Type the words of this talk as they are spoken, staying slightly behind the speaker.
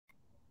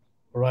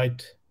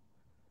Right.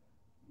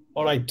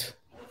 All right.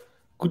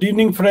 Good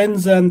evening,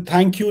 friends, and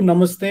thank you.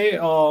 Namaste.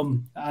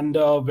 And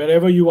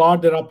wherever you are,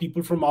 there are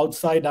people from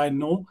outside I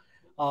know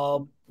uh,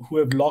 who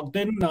have logged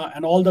in,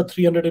 and all the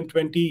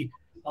 320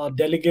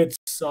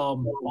 delegates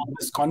on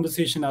this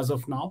conversation as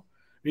of now.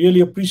 Really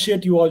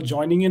appreciate you all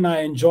joining in.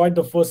 I enjoyed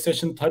the first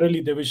session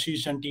thoroughly,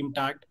 Devashish and Team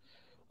Tagged,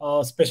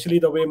 especially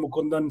the way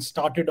Mukundan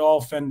started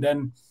off, and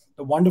then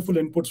the wonderful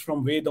inputs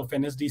from Ved of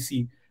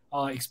NSDC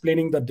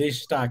explaining the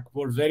Desh stack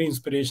were very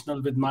inspirational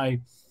with my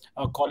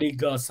colleague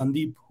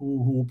Sandeep,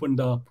 who opened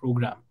the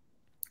program.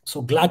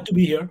 So glad to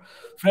be here.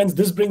 Friends,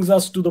 this brings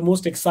us to the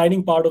most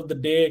exciting part of the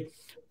day,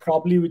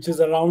 probably, which is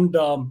around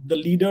the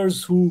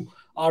leaders who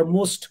are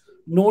most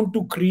known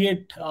to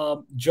create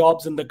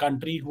jobs in the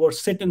country, who are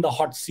sit in the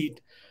hot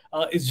seat.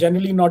 It's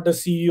generally not the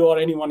CEO or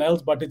anyone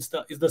else, but it's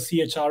the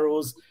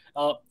CHROs,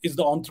 it's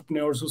the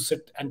entrepreneurs who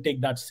sit and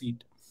take that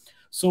seat.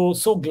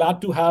 So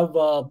glad to have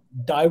a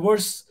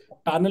diverse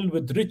panel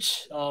with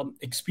rich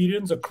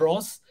experience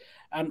across,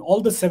 and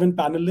all the seven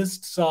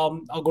panelists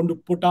are going to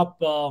put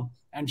up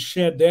and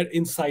share their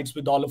insights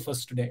with all of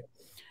us today.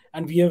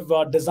 And we have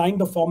designed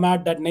the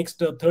format that next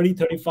 30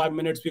 35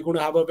 minutes we're going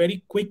to have a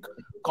very quick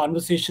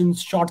conversation,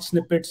 short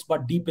snippets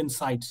but deep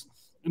insights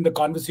in the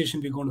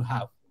conversation we're going to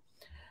have.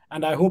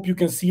 And I hope you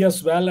can see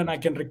us well. And I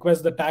can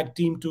request the tag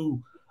team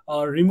to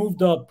remove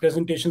the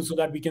presentation so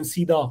that we can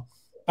see the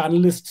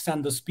panelists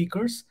and the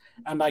speakers,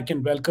 and I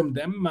can welcome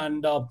them.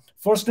 And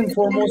first and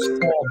foremost,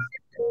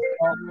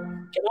 uh,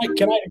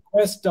 can I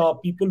request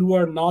people who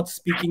are not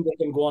speaking,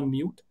 they can go on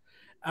mute.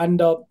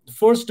 And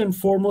first and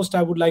foremost,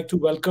 I would like to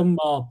welcome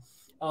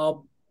uh,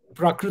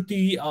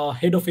 Prakriti,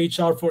 head of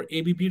HR for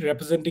ABP,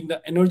 representing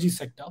the energy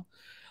sector,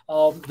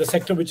 the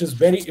sector which is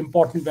very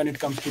important when it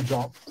comes to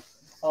job.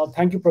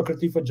 Thank you,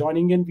 Prakriti, for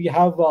joining in. We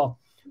have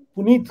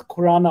Puneet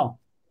Khurana,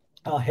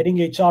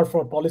 heading HR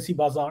for Policy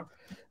Bazaar.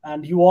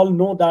 And you all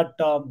know that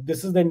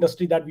this is the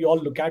industry that we all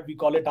look at. We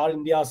call it our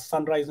India's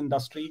sunrise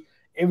industry.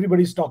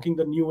 Everybody's talking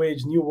the new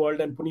age, new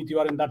world. And Puneet, you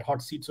are in that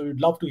hot seat. So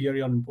we'd love to hear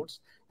your inputs.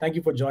 Thank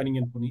you for joining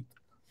in, Puneet.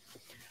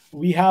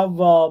 We have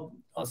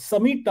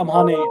Samit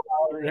Tamhane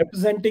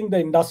representing the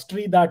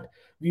industry that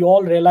we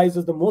all realize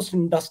is the most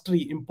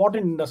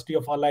important industry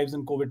of our lives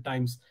in COVID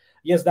times.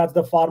 Yes, that's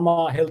the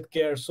pharma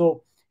healthcare.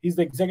 So he's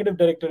the executive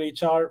director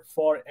HR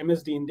for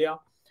MSD India.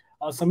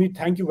 Samit,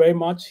 thank you very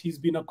much. He's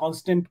been a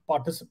constant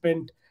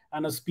participant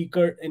and a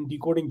speaker in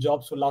Decoding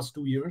Jobs for the last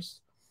 2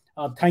 years.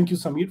 Thank you,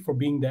 Samit, for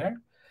being there.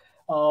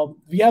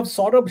 We have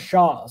Saurabh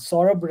Shah,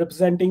 Saurabh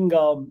representing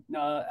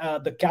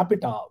the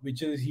Capita,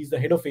 which is he's the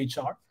head of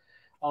HR.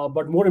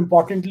 But more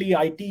importantly,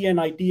 IT and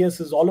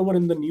ITS is all over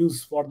in the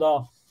news for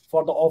the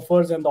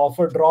offers and the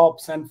offer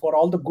drops and for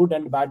all the good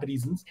and bad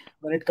reasons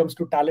when it comes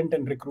to talent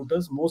and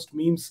recruiters. Most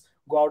memes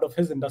go out of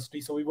his industry,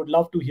 so we would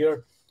love to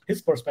hear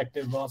his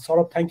perspective.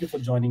 Saurabh, thank you for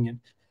joining in.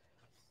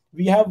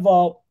 We have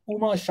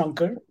Uma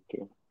Shankar.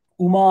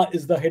 Uma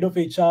is the head of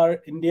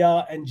HR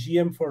India and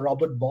GM for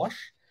Robert Bosch.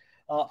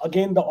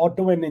 Again, the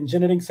auto and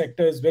engineering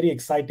sector is very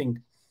exciting.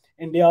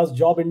 India's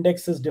job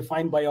index is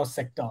defined by your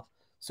sector.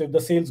 So if the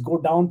sales go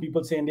down,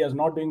 people say India is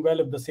not doing well.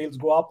 If the sales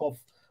go up of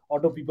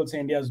auto, people say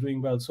India is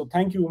doing well. So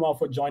thank you, Uma,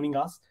 for joining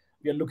us.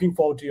 We are looking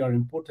forward to your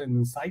input and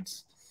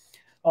insights.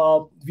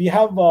 We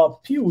have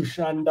Piyush,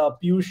 and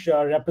Piyush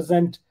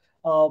represent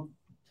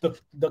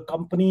the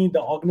company,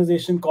 the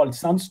organization called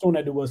Sunstone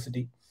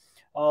University,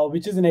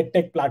 which is an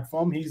edtech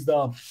platform. He's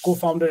the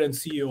co-founder and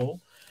CEO,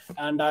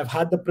 and I've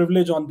had the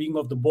privilege on being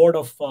of the board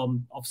of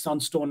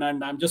Sunstone,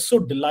 and I'm just so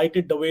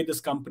delighted the way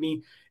this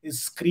company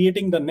is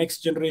creating the next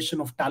generation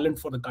of talent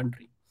for the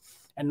country,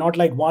 and not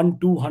like one,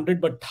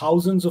 200, but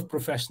thousands of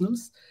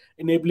professionals,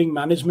 enabling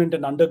management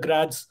and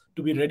undergrads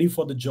to be ready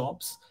for the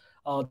jobs.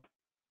 They are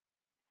creating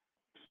the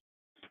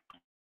infrastructure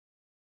and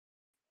infrastructure infrastructure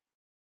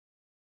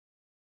for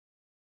the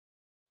country.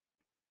 And Piyush will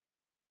share with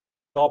us from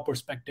a job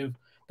perspective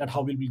that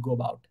how we will go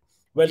about.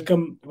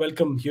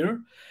 Welcome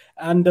here.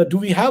 And do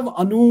we have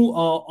Anu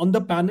on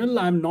the panel?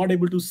 I'm not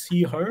able to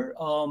see her,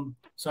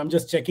 so I'm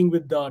just checking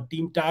with the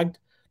team tagged.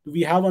 Do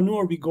we have Anu,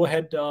 or we go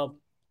ahead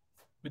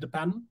with the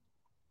panel?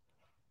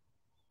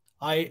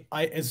 I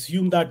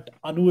assume that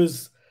Anu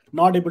is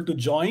not able to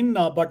join,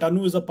 but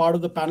Anu is a part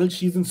of the panel.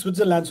 She's in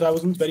Switzerland, so I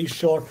wasn't very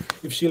sure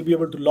if she'll be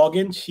able to log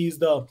in. She's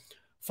the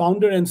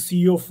founder and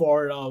CEO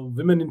for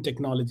Women in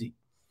Technology.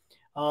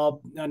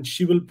 And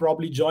she will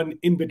probably join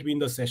in between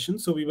the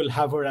sessions, so we will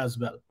have her as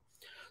well.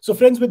 So,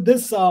 friends, with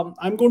this,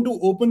 I'm going to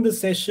open the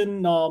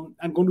session.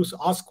 I'm going to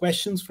ask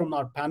questions from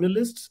our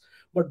panelists.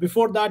 But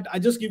before that, I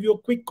just give you a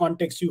quick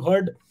context. You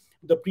heard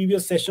the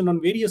previous session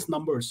on various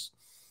numbers,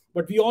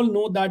 but we all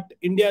know that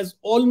India is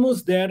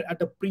almost there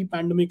at a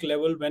pre-pandemic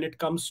level when it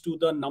comes to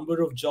the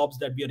number of jobs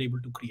that we are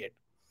able to create.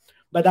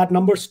 But that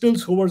number still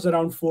hovers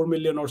around 4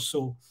 million or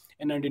so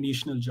in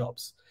additional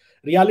jobs.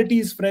 Reality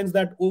is, friends,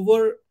 that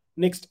over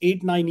next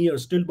 8-9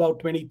 years, till about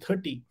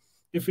 2030,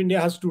 if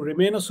India has to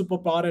remain a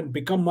superpower and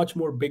become much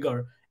more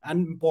bigger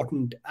and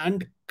important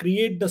and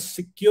create the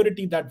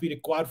security that we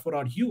require for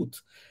our youth,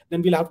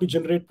 then we'll have to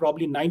generate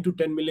probably 9 to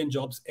 10 million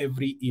jobs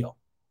every year.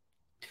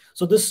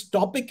 So this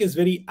topic is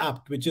very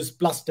apt, which is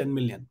plus 10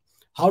 million.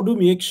 How do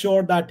we make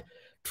sure that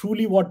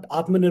truly what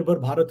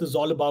Atmanirbhar Bharat is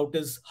all about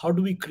is how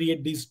do we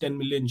create these 10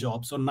 million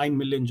jobs or 9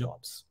 million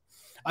jobs?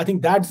 I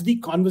think that's the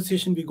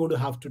conversation we're going to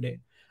have today.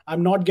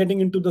 I'm not getting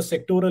into the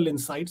sectoral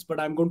insights, but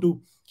I'm going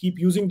to keep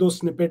using those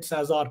snippets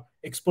as our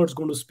experts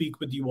going to speak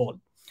with you all.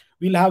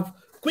 We'll have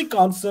quick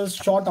answers,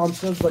 short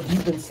answers, but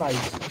deep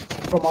insights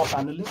from our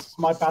panelists.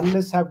 My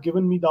panelists have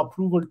given me the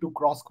approval to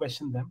cross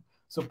question them.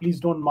 So please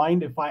don't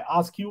mind if I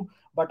ask you,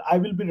 but I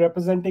will be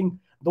representing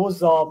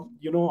those,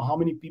 how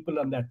many people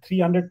are there?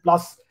 300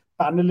 plus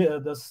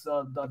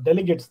the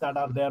delegates that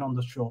are there on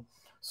the show.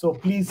 So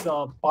please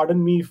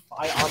pardon me if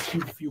I ask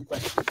you a few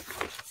questions.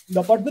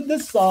 Now, but with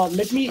this,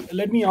 let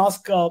me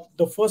ask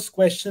the first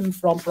question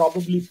from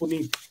probably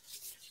Puneet.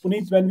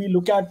 Puneet, when we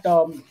look at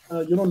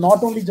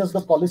not only just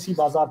the policy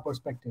bazaar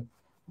perspective,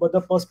 but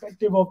the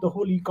perspective of the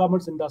whole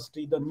e-commerce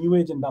industry, the new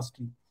age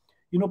industry,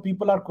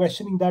 people are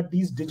questioning that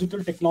these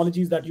digital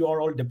technologies that you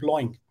are all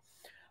deploying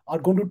are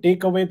going to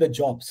take away the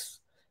jobs.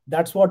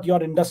 That's what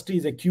your industry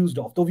is accused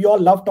of. So we all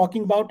love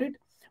talking about it,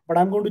 but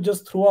I'm going to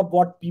just throw up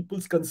what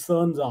people's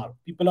concerns are.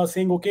 People are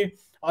saying, okay,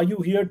 are you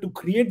here to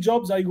create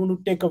jobs? Are you going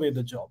to take away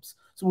the jobs?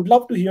 So would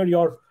love to hear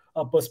your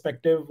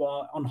perspective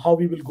on how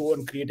we will go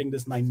on creating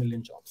this 9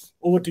 million jobs.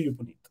 Over to you,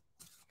 Puneet.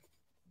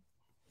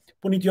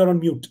 Puneet, you're on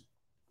mute.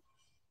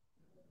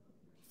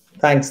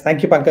 Thanks.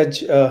 Thank you,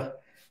 Pankaj.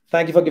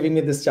 Thank you for giving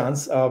me this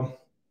chance.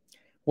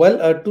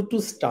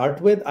 To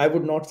start with, I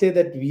would not say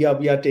that we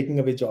are taking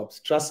away jobs.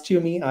 Trust you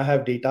me, I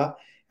have data,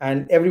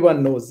 and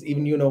everyone knows,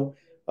 even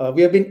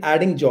we have been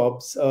adding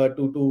jobs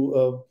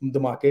to the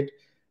market,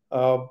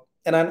 uh,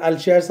 and I'll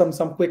share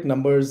some quick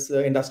numbers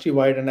industry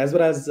wide and as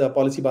well as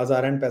policy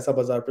bazaar and Paisa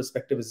bazaar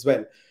perspective as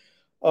well.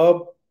 Uh,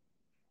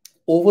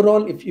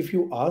 Overall, if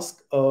you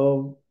ask,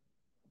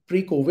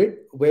 pre-COVID,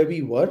 where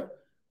we were,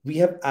 we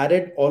have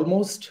added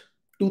almost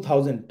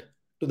 2,000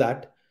 to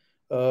that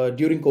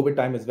during COVID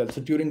time as well.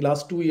 So during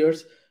last 2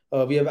 years,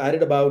 we have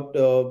added about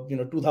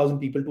 2,000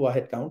 people to our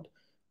headcount.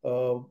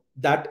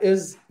 That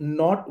is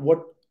not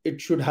what it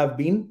should have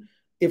been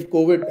if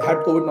COVID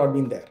not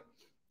been there,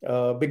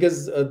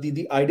 because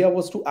the idea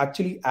was to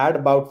actually add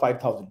about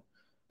 5,000.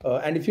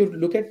 And if you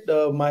look at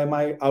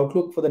my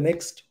outlook for the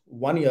next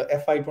 1 year,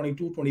 FY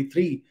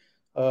 22-23,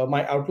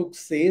 my outlook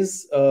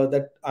says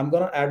that I'm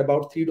going to add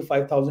about 3 to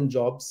 5,000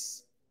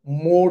 jobs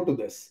more to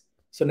this.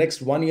 So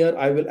next 1 year,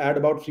 I will add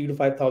about 3 to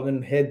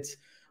 5,000 heads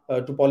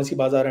to Policy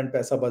Bazaar and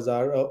Paisa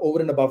Bazaar over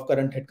and above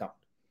current headcount.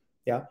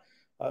 Yeah.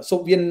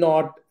 So we are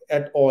not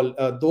at all,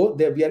 though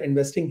we are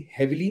investing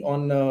heavily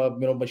on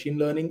machine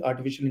learning,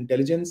 artificial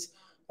intelligence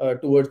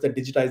towards the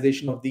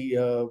digitization of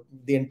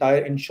the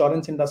entire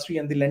insurance industry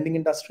and the lending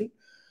industry.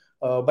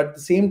 But at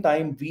the same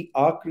time, we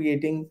are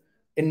creating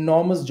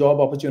enormous job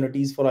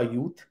opportunities for our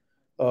youth,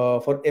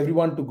 for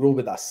everyone to grow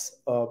with us.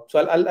 So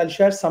I'll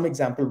share some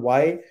example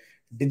why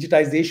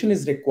digitization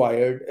is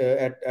required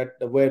at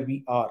where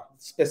we are,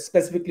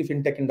 specifically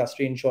fintech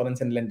industry,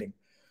 insurance and lending.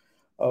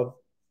 Uh,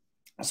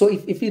 so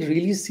if we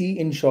really see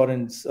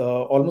insurance,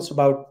 almost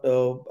about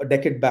a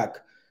decade back,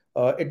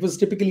 it was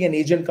typically an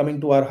agent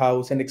coming to our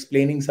house and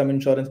explaining some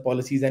insurance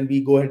policies, and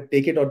we go ahead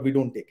take it or we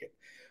don't take it.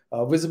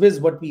 With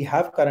what we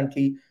have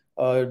currently,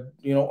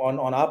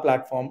 on our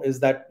platform, is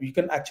that you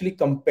can actually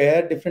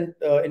compare different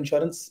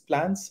insurance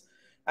plans,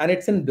 and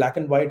it's in black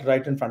and white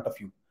right in front of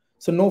you.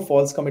 So no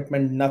false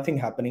commitment, nothing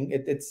happening.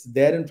 It's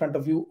there in front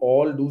of you,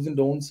 all do's and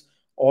don'ts,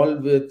 all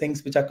the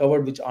things which are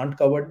covered, which aren't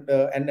covered,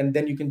 and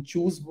then you can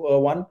choose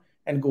one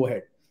and go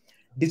ahead.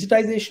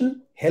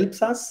 Digitization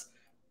helps us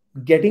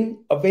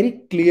getting a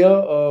very clear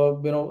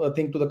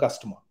thing to the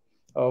customer.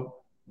 uh,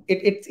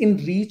 it's in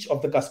reach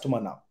of the customer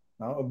now.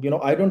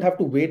 I don't have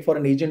to wait for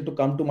an agent to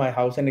come to my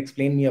house and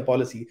explain me a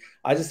policy.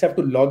 I just have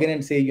to log in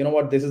and say, you know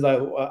what, this is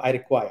I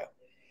require.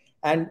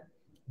 And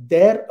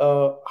there,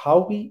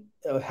 how we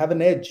have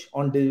an edge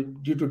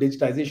due to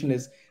digitization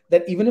is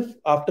that even if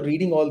after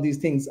reading all these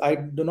things I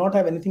do not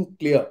have anything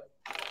clear,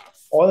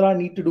 all I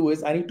need to do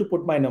is I need to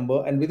put my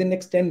number, and within the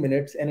next 10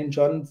 minutes, an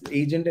insurance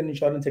agent and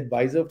insurance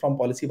advisor from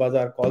Policy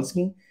Bazaar calls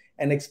me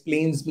and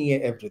explains me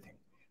everything.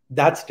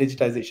 That's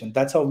digitization.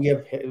 That's how we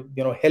have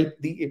helped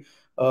the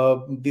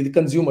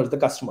consumers, the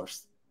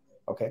customers.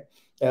 Okay,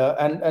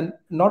 and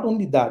not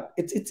only that,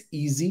 it's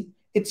easy,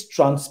 it's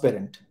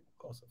transparent. Of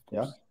course, of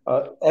Yeah.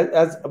 course.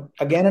 As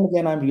again and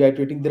again, I'm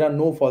reiterating, there are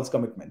no false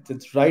commitments.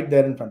 It's right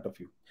there in front of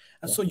you.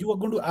 And Yeah. so you are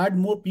going to add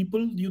more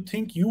people. Do you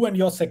think you and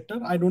your sector?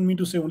 I don't mean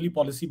to say only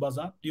Policy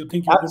Bazaar. Do you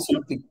think you're going to?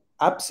 Absolutely.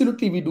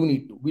 Absolutely, we do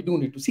need to. We do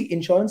need to. See,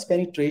 insurance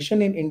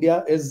penetration in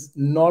India is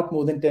not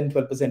more than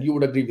 10-12%. You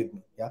would agree with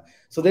me. Yeah.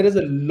 So there is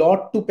a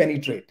lot to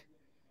penetrate.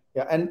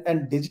 Yeah.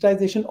 And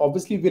digitization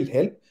obviously will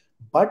help,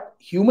 but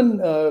human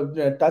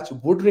touch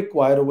would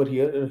require over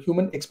here,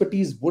 human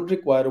expertise would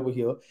require over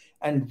here.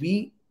 And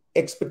we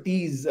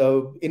expertise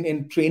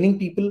in training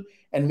people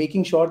and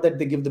making sure that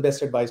they give the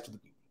best advice to the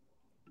people.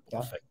 Yeah.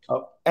 Perfect.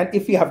 And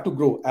if we have to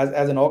grow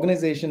as an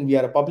organization, we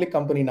are a public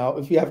company now.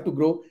 If we have to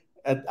grow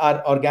at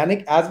our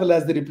organic as well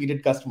as the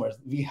repeated customers,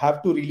 we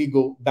have to really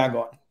go bang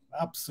on.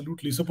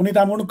 Absolutely. So, Puneet,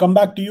 I'm going to come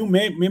back to you.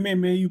 May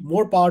you,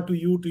 more power to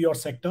you, to your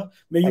sector.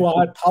 May you Thank you.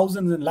 hire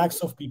thousands and lakhs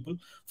of people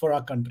for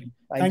our country.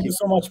 Thank Thank you you.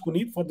 so much,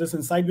 Puneet, for this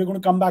insight. We're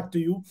going to come back to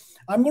you.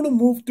 I'm going to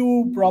move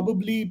to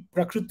probably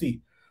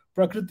Prakriti.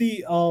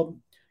 Prakriti,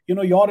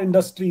 your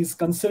industry is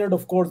considered,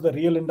 of course, the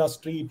real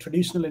industry,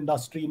 traditional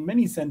industry in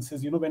many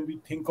senses, when we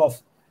think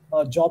of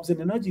jobs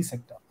in energy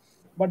sector.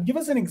 But give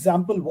us an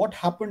example, what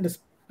happened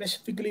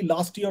specifically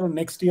last year or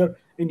next year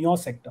in your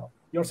sector?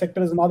 Your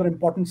sector is another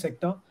important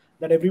sector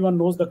that everyone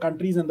knows, the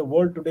countries and the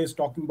world today is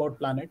talking about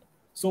planet.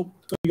 So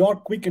your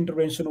quick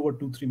intervention over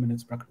 2-3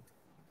 minutes, Prakriti.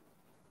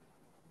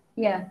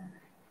 Yeah.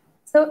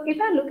 So if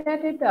I look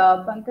at it,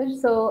 Pankaj,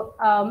 so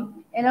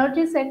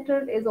energy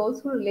sector is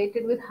also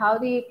related with how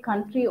the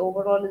country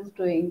overall is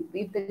doing.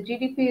 If the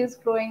GDP is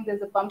growing,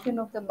 there's a pumping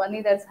of the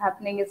money that's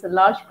happening. It's a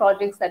large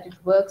projects that it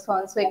works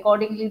on. So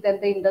accordingly, then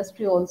the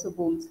industry also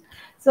booms.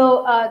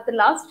 So the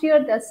last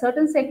year, there are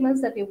certain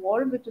segments that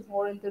evolved, which is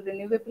more into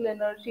renewable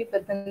energy,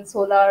 but then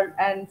solar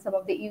and some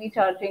of the EV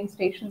charging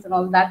stations and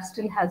all that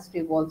still has to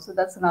evolve. So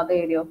that's another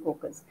area of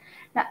focus.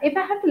 Now, if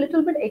I have to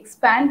little bit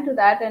expand to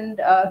that and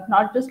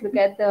not just look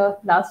at the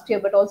last year,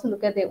 but also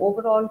look at the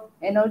overall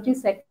energy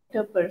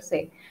sector per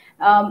se,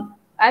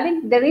 I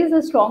think there is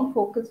a strong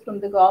focus from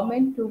the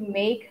government to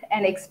make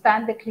and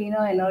expand the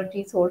cleaner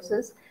energy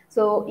sources.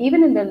 So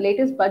even in the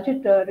latest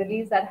budget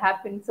release that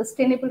happened,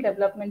 sustainable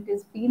development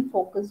is being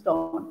focused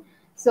on.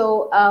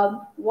 So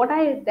what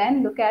I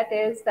then look at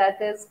is that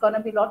there's going to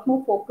be a lot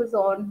more focus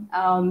on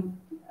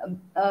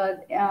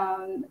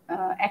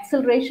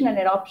acceleration and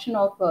adoption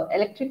of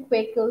electric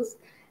vehicles.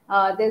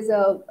 There's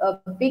a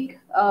big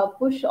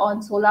push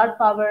on solar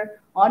power,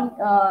 on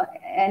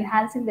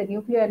enhancing the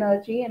nuclear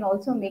energy, and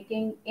also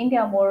making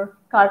India more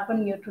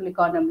carbon neutral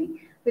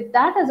economy. With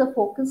that as a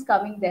focus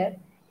coming there,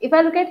 if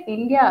I look at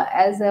India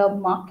as a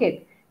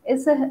market,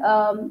 it's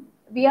a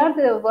we are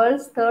the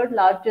world's third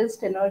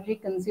largest energy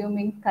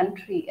consuming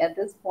country at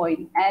this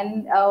point,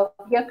 and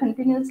we are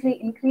continuously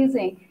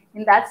increasing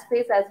in that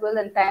space as well,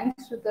 and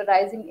thanks to the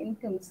rising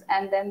incomes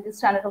and then the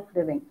standard of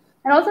living.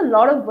 And also a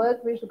lot of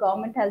work which the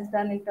government has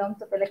done in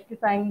terms of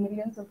electrifying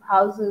millions of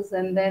houses,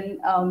 and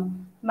then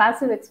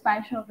massive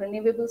expansion of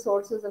renewable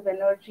sources of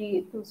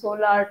energy to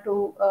solar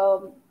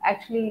to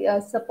actually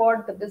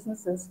support the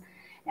businesses.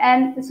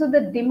 And so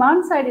the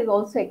demand side is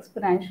also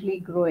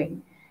exponentially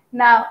growing.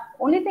 Now,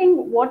 only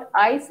thing what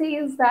I see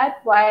is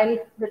that while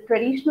the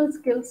traditional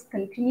skills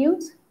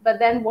continues, but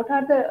then what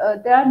are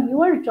there are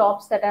newer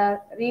jobs that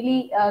are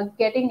really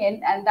getting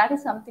in, and that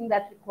is something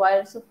that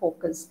requires a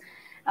focus.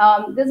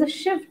 There's a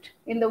shift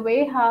in the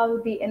way how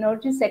the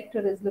energy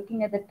sector is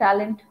looking at the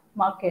talent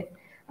market.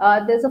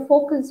 There's a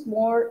focus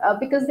more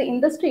because the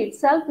industry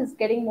itself is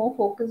getting more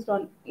focused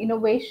on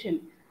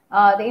innovation.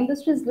 The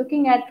industry is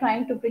looking at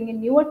trying to bring in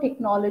newer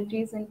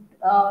technologies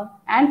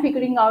and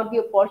figuring out the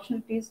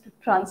opportunities to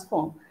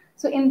transform.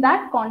 So, in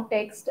that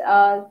context,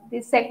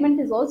 this segment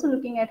is also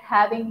looking at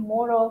having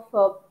more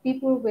of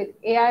people with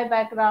AI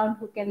background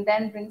who can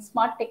then bring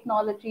smart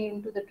technology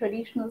into the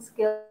traditional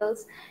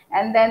skills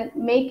and then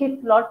make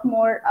it a lot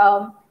more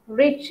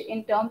rich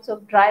in terms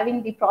of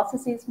driving the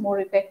processes more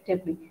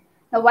effectively.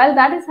 Now, while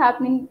that is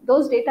happening,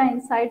 those data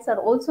insights are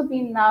also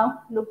being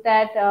now looked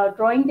at,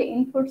 drawing the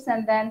inputs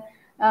and then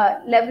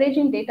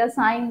leveraging data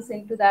science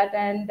into that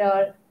and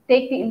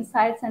take the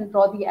insights and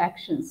draw the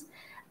actions.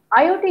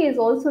 IoT is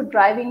also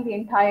driving the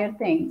entire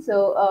thing.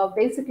 So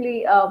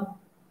basically,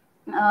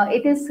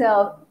 it is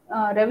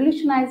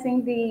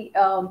revolutionizing the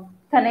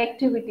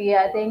connectivity.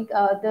 I think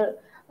the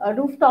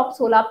rooftop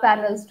solar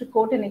panels, to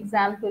quote an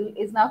example,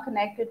 is now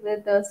connected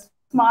with the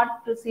smart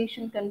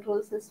precision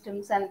control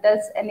systems and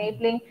thus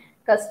enabling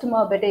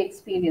customer better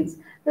experience.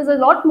 There's a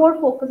lot more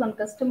focus on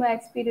customer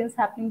experience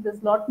happening.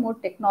 There's a lot more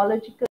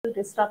technological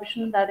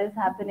disruption that is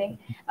happening.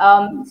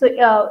 So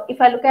if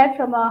I look at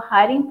from a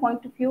hiring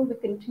point of view, we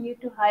continue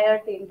to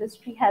hire. The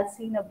industry has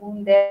seen a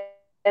boom there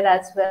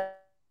as well.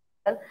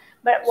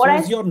 But what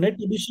I see is that the So real is your net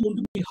addition going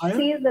to be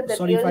higher?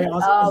 Sorry if I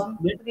ask,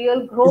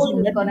 real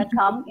growth is going to is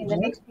come your net in the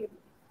addition next going few. to be higher?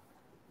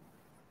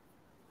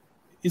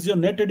 Is your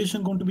net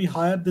addition going to be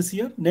higher this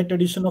year? Net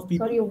addition of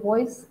Sorry, your people?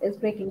 voice is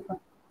breaking.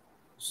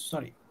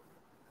 Sorry.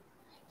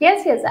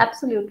 Yes, yes,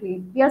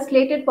 absolutely. We are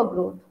slated for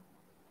growth.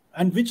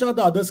 And which are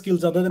the other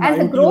skills other than And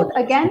the IoT or growth,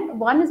 data science? again,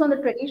 one is on the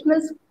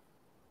traditional.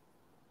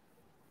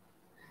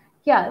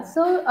 Yeah,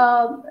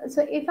 so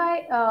if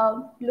I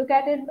look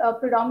at it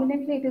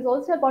predominantly, it is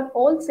also about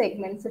all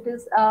segments. It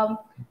is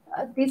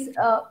this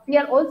we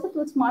are also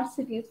to smart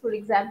cities, for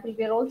example.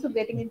 We are also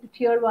getting into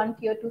tier one,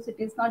 tier two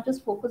cities, not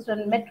just focused on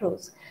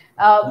metros.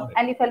 Got it.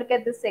 And if I look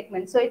at this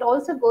segment, so it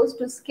also goes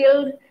to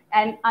skilled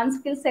and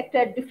unskilled sector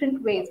at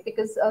different ways,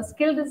 because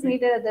skilled is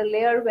Great. needed at the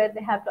layer where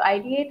they have to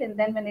ideate, and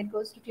then when it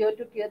goes to tier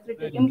two, tier three,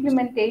 to Very interesting.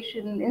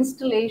 implementation,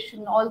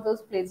 installation, all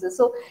those places.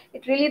 So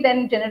it really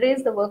then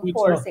generates the It's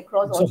workforce a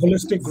across it's a all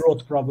holistic segments.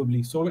 growth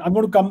probably. So I'm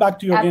going to come back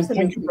to you again. Thank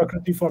you, Absolutely.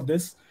 Prakriti, for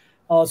this.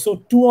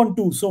 So 2 on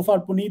 2 so far.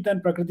 Puneet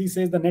and Prakriti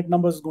says the net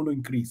number is going to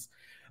increase.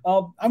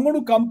 I'm going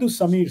to come to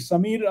Samir.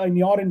 Samir, in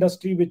your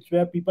industry, which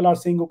where people are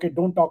saying, okay,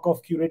 don't talk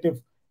of curative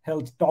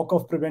health, talk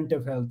of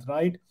preventive health,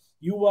 right?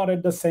 You are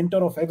at the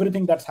center of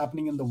everything that's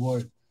happening in the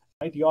world,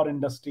 right? Your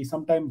industry,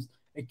 sometimes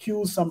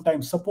accused,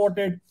 sometimes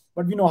supported,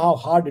 but we know how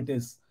hard it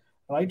is,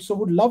 right? So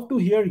would love to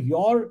hear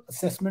your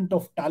assessment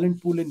of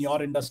talent pool in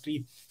your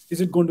industry.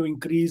 Is it going to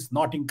increase,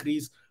 not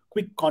increase?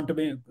 Quick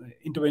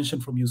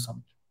intervention from you,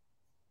 Sam.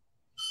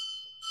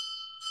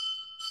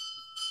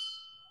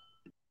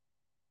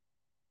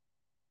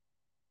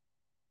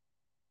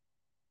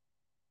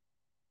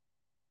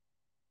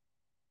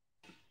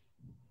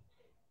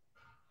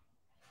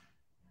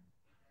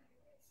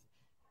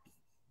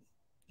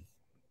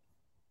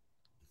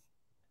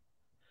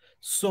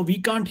 So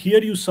we can't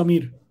hear you,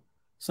 Samir.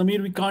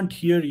 Samir, we can't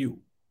hear you.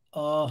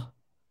 Uh,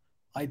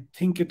 I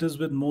think it is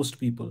with most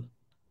people.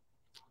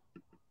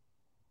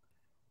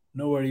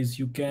 No worries.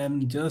 You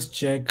can just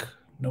check.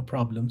 No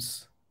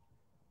problems.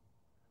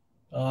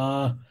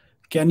 Uh,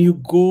 can you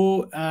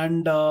go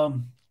and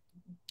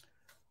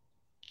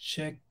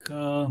check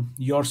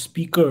your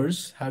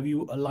speakers? Have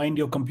you aligned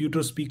your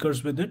computer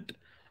speakers with it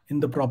in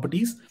the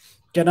properties?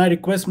 Can I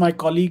request my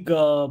colleague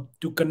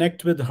to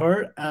connect with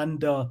her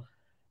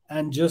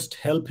and just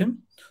help him?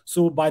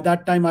 So by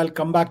that time, I'll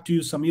come back to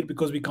you, Samir,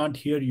 because we can't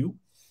hear you.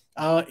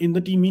 In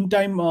the team,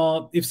 meantime,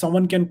 if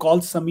someone can call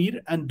Samir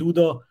and do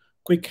the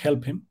quick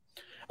help him.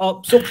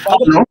 So by the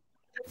Hello,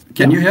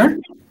 can yeah, you hear?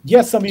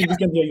 yes, Samir, we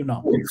can hear you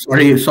now.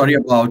 Sorry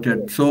about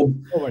it. So,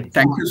 No worries.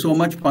 thank you so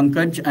much,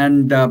 Pankaj.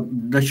 And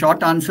the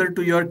short answer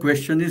to your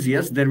question is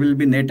yes, there will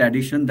be net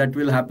addition that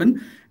will happen,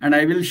 and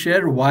I will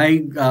share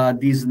why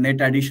these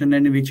net addition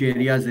and which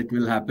areas it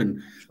will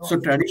happen. So,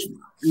 Sure.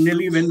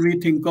 traditionally, when we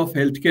think of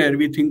healthcare,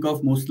 we think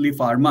of mostly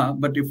pharma.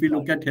 But if we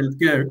look at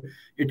healthcare,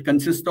 it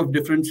consists of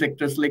different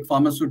sectors like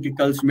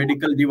pharmaceuticals,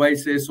 medical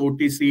devices,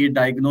 OTC,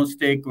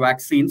 diagnostic,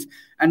 vaccines,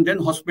 and then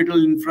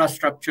hospital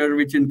infrastructure,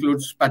 which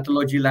includes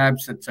pathology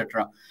labs,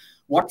 etc.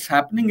 What's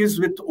happening is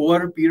with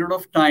over a period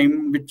of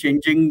time with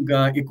changing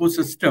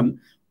ecosystem,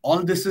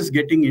 all this is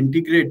getting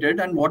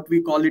integrated and what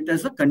we call it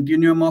as a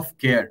continuum of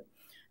care.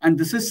 And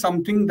this is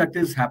something that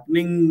is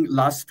happening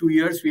last 2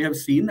 years we have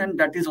seen, and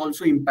that is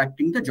also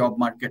impacting the job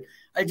market.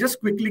 I'll just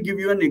quickly give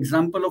you an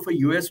example of a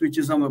US, which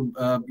is a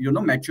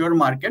mature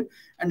market,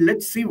 and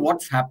let's see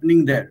what's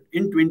happening there.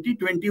 In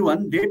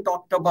 2021, they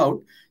talked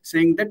about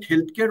saying that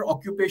healthcare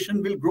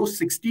occupation will grow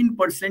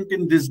 16%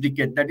 in this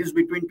decade. That is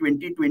between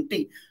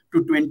 2020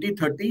 to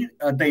 2030.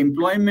 The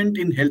employment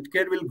in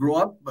healthcare will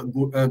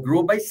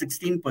grow by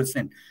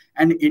 16%.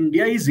 And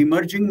India is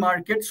emerging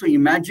market. So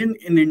imagine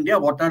in India,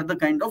 what are the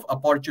kind of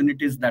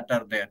opportunities that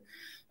are there?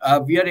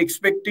 We are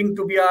expecting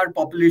to be our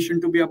population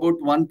to be about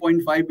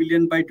 1.5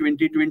 billion by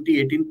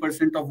 2020,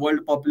 18% of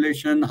world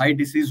population, high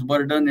disease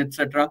burden,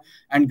 etc.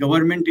 And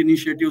government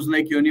initiatives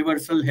like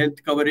universal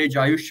health coverage,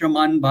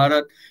 Ayushman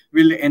Bharat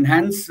will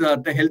enhance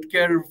the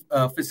healthcare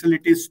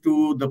facilities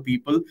to the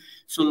people.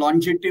 So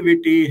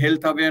longevity,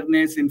 health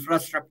awareness,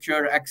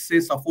 infrastructure,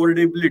 access,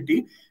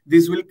 affordability,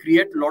 this will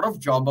create a lot of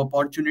job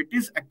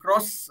opportunities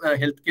across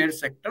healthcare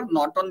sector,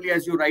 not only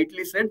as you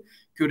rightly said,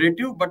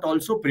 curative, but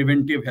also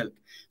preventive health.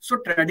 So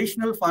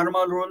traditional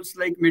pharma roles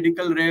like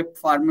medical rep,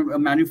 pharma,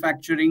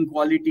 manufacturing,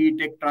 quality,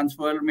 tech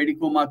transfer,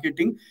 medico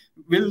marketing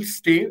will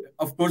stay.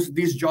 Of course,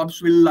 these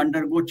jobs will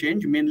undergo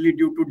change, mainly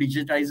due to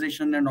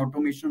digitization and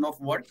automation of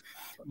work.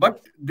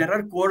 But there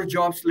are core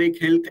jobs like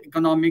health,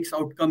 economics,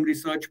 outcome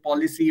research,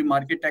 policy,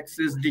 market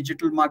access,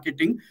 digital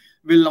marketing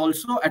will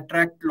also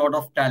attract a lot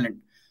of talent.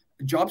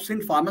 Jobs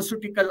in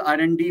pharmaceutical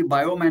R&D,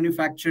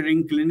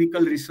 biomanufacturing,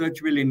 clinical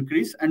research will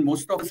increase, and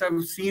most of us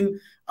have seen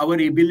our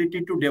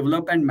ability to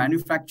develop and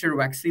manufacture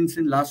vaccines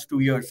in last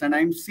 2 years. And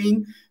I'm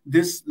seeing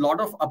this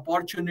lot of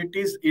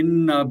opportunities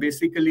in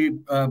basically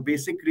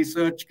basic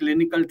research,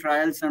 clinical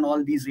trials, and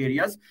all these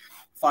areas.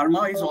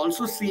 Pharma is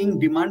also seeing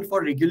demand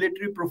for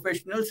regulatory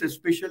professionals,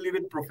 especially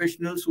with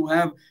professionals who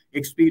have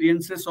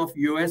experiences of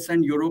US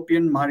and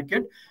European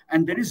market.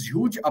 And there is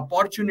huge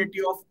opportunity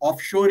of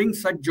offshoring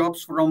such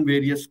jobs from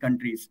various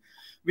countries.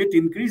 With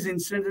increased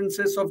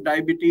incidences of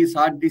diabetes,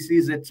 heart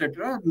disease,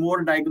 etc.,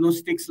 more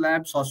diagnostics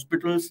labs,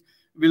 hospitals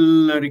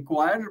will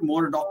require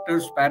more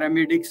doctors,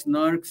 paramedics,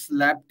 nurses,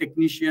 lab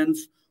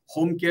technicians,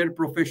 home care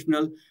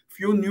professional.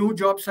 Few new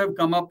jobs have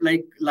come up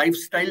like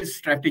lifestyle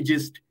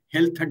strategist,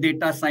 health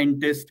data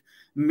scientist,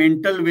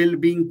 mental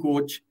well-being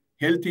coach,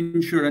 health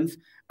insurance.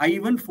 I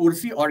even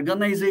foresee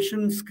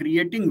organizations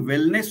creating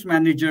wellness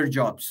manager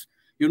jobs,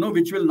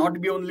 which will not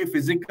be only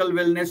physical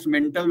wellness,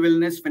 mental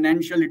wellness,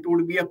 financial, it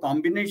would be a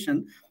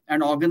combination,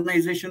 and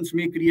organizations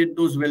may create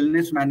those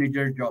wellness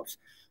manager jobs.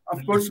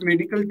 Of course,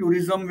 medical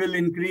tourism will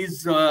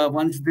increase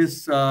once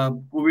this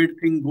COVID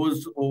thing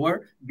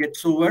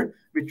gets over,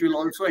 which will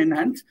also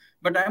enhance.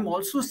 But I'm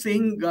also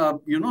seeing, a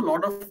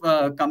lot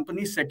of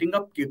companies setting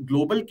up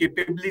global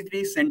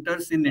capability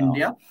centers in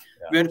India,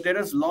 where there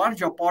is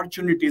large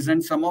opportunities,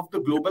 and some of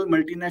the global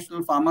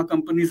multinational pharma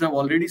companies have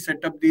already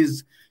set up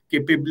these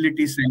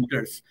capability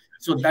centers.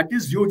 So that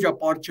is huge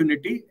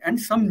opportunity. And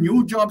some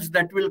new jobs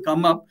that will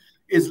come up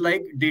is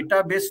like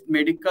database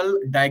medical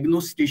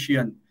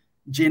diagnostician,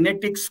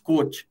 genetics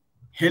coach,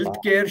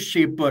 healthcare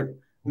shaper,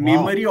 Wow.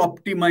 memory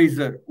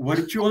optimizer,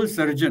 virtual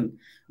surgeon.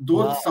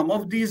 Though Wow. some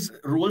of these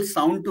roles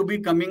sound to be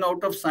coming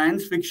out of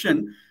science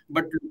fiction,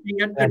 but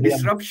looking at the Yeah, yeah.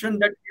 disruption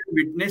that we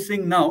are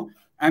witnessing now,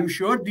 I'm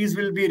sure these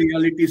will be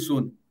reality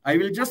soon. I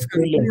will just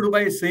Brilliant. conclude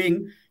by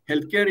saying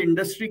healthcare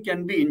industry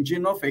can be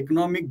engine of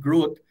economic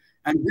growth,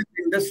 and this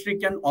industry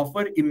can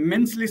offer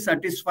immensely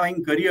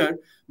satisfying career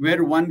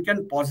where one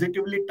can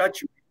positively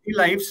touch many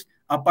lives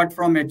apart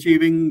from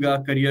achieving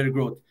career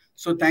growth.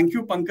 So thank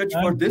you, Pankaj,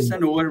 for Thank this, you.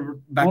 and over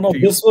No, back no, to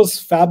you. this was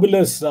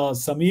fabulous,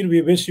 Samir.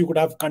 We wish you could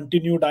have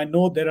continued. I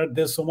know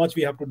there's so much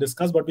we have to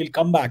discuss, but we'll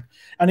come back.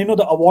 And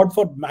the award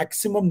for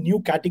maximum new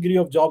category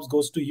of jobs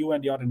goes to you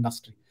and your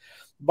industry.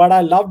 But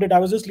I loved it. I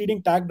was just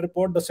reading tagged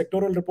report. The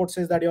sectoral report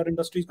says that your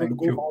industry is going to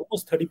Thank go you.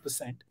 almost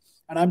 30%.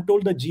 And I'm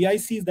told the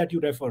GICs that you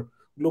refer,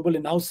 global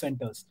in-house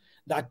centers,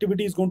 the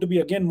activity is going to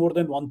be again more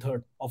than one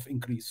third of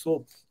increase.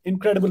 So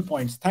incredible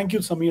points. Thank you,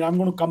 Samir. I'm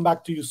going to come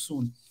back to you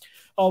soon.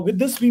 With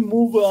this, we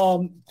move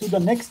to the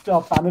next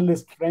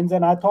panelist, friends.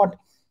 And I thought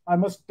I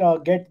must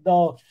get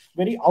the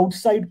very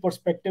outside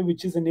perspective,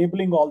 which is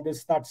enabling all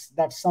this. That's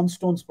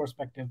Sunstone's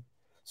perspective.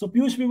 So,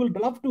 Piyush, we will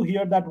love to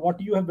hear that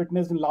what you have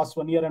witnessed in last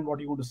 1 year and what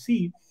you're going to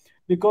see,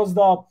 because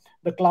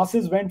the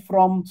classes went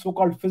from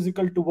so-called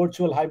physical to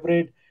virtual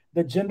hybrid.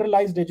 The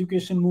generalized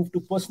education moved to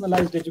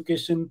personalized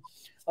education.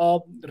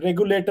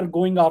 Regulator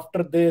going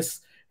after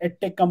this.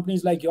 EdTech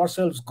companies like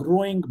yourselves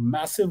growing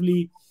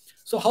massively.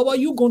 So how are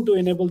you going to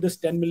enable this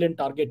 10 million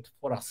target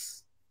for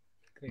us?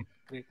 Great,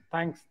 great.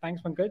 Thanks,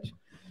 Pankaj.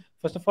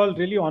 First of all,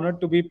 really honored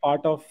to be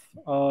part of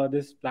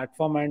this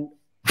platform and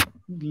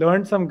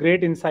learned some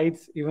great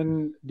insights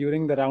even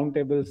during the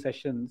roundtable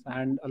sessions,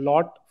 and a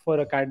lot for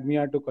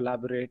academia to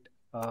collaborate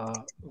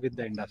with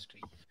the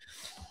industry.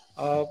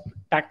 Uh,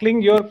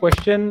 Tackling your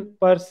question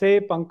per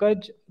se,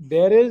 Pankaj,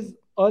 there is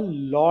a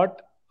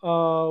lot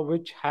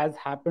which has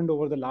happened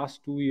over the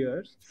last 2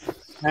 years,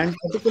 and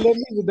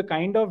particularly with the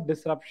kind of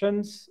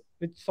disruptions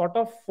which sort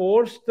of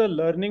forced the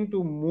learning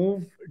to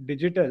move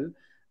digital,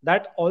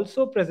 that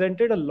also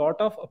presented a lot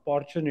of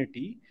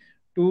opportunity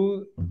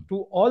to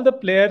to all the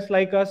players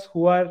like us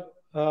who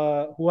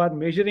are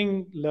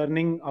measuring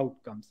learning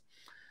outcomes.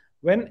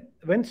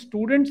 When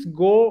students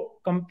go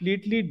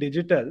completely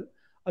digital,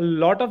 a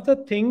lot of the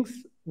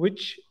things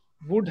which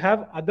would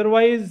have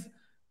otherwise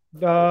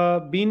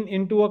been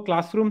into a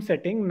classroom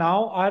setting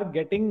now are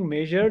getting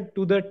measured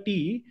to the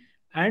T,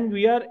 and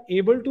we are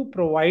able to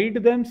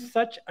provide them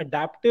such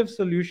adaptive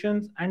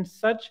solutions and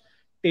such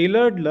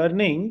tailored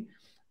learning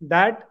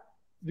that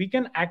we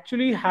can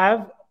actually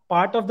have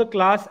part of the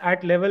class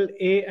at level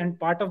A and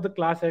part of the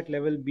class at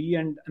level B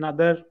and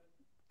another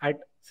at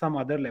some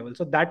other level.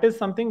 So that is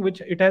something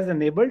which it has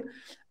enabled.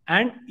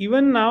 And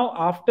even now,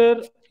 after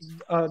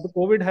the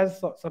COVID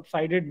has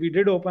subsided, we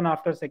did open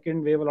after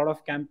second wave. A lot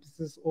of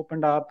campuses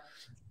opened up.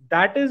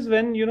 That is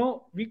when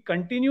we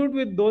continued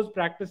with those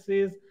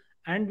practices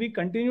and we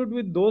continued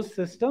with those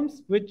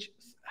systems which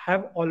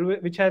have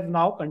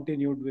now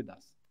continued with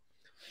us.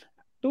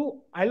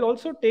 I'll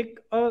also take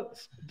a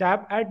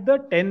stab at the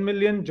 10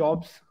 million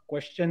jobs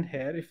question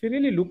here. If you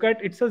really look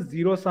at, it's a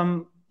zero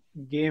sum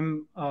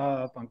game,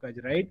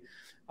 Pankaj, right?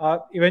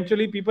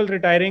 Eventually, people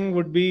retiring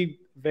would be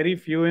very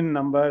few in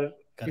number.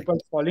 Correct. People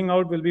falling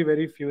out will be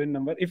very few in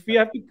number. If we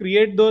have to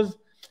create those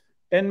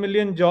 10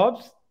 million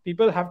jobs,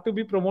 people have to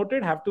be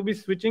promoted, have to be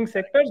switching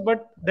sectors,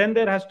 but then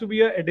there has to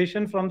be an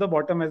addition from the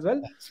bottom as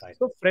well. That's right.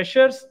 So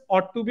freshers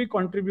ought to be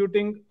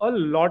contributing a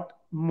lot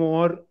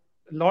more,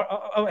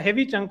 a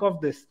heavy chunk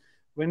of this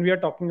when we are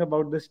talking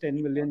about this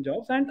 10 million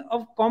jobs. And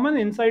a common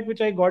insight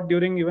which I got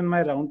during even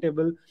my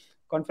roundtable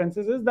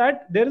conferences is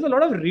that there is a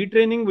lot of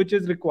retraining which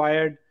is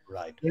required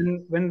Right.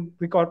 when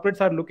the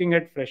corporates are looking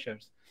at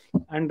freshers,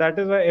 and that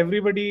is why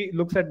everybody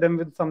looks at them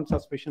with some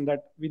suspicion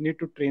that we need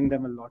to train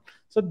them a lot.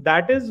 So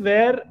that is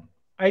where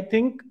I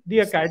think the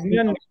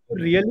academia needs to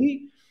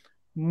really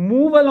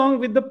move along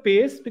with the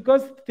pace,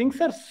 because things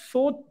are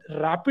so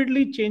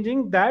rapidly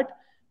changing that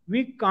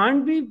we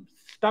can't be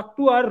stuck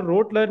to our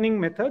rote learning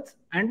methods,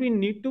 and we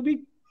need to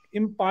be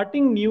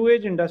imparting new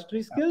age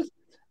industry skills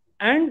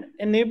and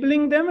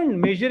enabling them and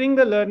measuring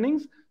the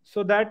learnings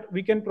so that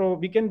we can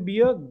be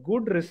a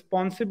good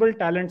responsible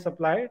talent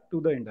supply to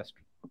the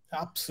industry.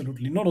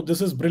 Absolutely. No, no,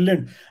 this is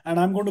brilliant. And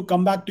I'm going to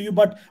come back to you.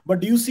 But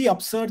do you see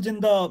upsurge in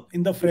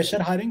the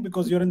fresher hiring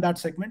because you're in that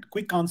segment?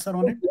 Quick answer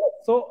on it.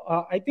 So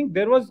I think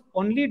there was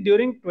only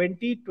during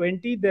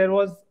 2020 there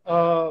was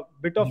a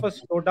bit of a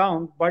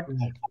slowdown, but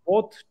Right.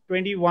 both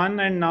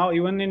 21 and now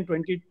even in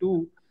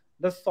 22,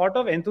 the sort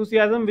of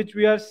enthusiasm which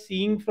we are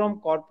seeing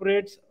from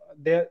corporates,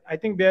 I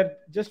think they're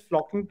just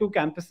flocking to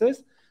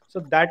campuses. So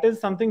that is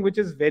something which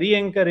is very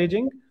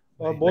encouraging,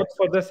 Right. both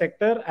for the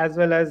sector as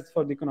well as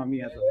for the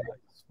economy as a whole.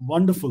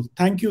 Wonderful.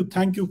 Thank you,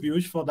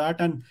 Piyush, for that.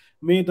 And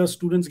may the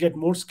students get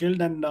more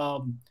skilled and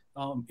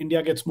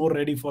India gets more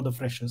ready for the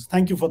freshers.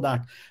 Thank you for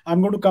that. I'm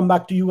going to come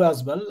back to you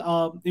as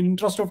well. In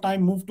interest of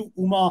time, move to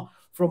Uma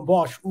from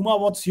Bosch. Uma,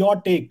 what's your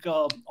take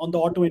on the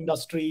auto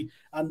industry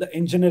and the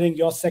engineering,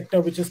 your sector,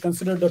 which is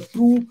considered a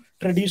true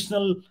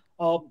traditional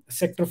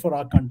sector for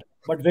our country,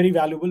 but very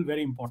valuable,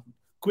 very important?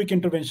 quick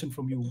intervention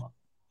from you, Uma.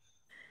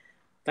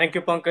 Thank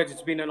you, Pankaj.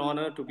 It's been an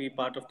honor to be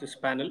part of this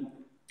panel.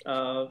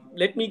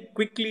 Let me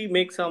quickly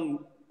make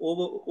some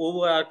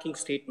overarching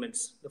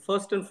statements. The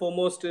first and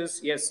foremost is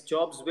yes,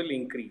 jobs will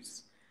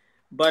increase.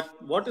 But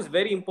what is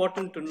very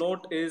important to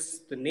note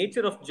is the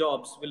nature of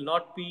jobs will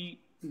not be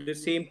in the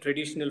same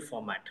traditional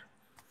format.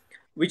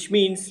 Which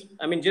means,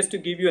 I mean, just to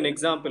give you an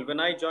example, when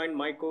I joined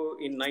MICO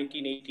in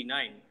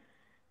 1989,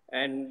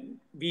 and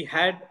we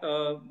had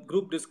a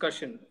group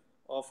discussion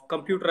of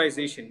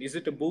computerization, is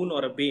it a boon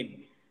or a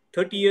bane?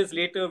 30 years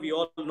later, we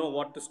all know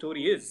what the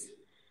story is.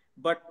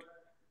 But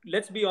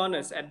let's be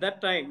honest, at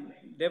that time,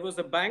 there was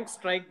a bank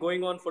strike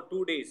going on for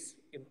 2 days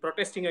in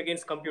protesting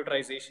against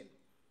computerization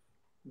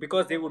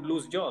because they would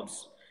lose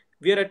jobs.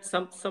 We are at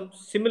some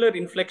similar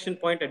inflection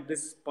point at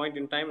this point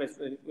in time as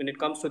when it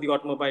comes to the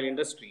automobile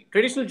industry.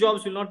 Traditional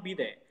jobs will not be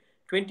there.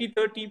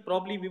 2030,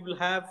 probably we will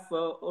have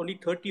only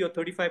 30 or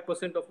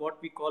 35% of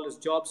what we call as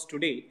jobs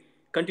today,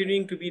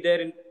 continuing to be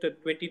there in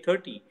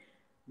 2030.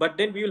 But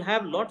then we will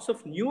have lots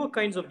of newer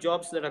kinds of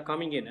jobs that are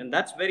coming in, and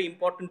that's very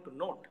important to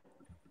note.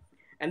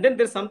 And then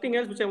there's something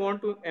else which I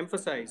want to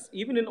emphasize.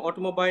 Even in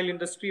automobile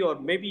industry or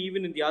maybe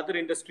even in the other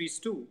industries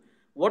too,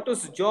 what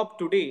is job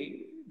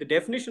today? The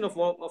definition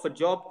of a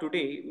job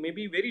today may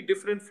be very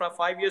different from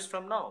 5 years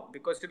from now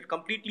because it will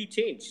completely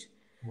change.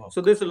 Wow.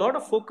 So there's a lot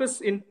of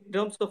focus in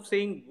terms of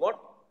saying what,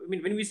 I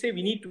mean, when we say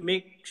we need to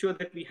make sure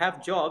that we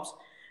have jobs,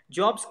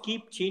 jobs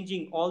keep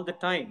changing all the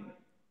time,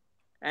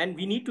 and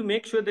we need to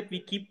make sure that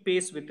we keep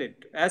pace with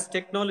it. As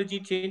technology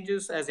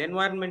changes, as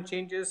environment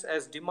changes,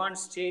 as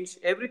demands change,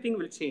 everything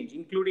will change,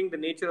 including the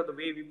nature of the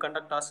way we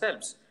conduct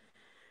ourselves.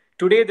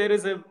 Today there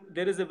is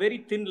a very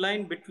thin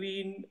line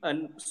between a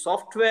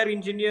software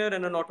engineer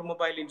and an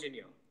automobile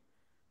engineer,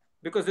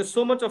 because there's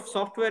so much of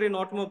software in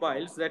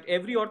automobiles that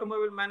every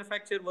automobile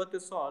manufacturer worth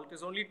his salt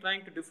is only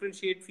trying to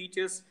differentiate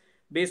features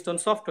based on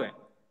software.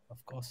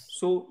 Of course.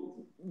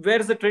 So where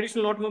does the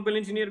traditional automobile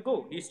engineer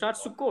go? He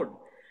starts to code.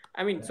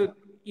 I mean, so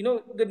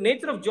the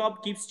nature of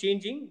job keeps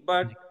changing,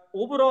 but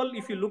overall,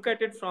 if you look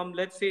at it from,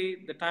 let's say,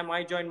 the time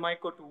I joined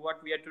MICO to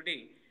what we are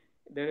today,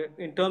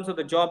 in terms of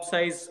the job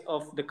size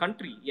of the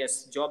country,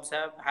 yes, jobs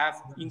have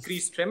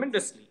increased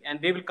tremendously, and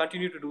they will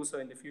continue to do so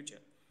in the future.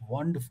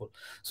 Wonderful.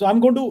 So I'm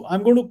going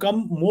to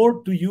come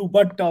more to you,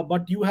 but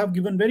you have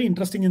given very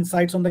interesting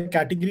insights on the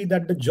category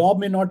that the job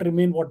may not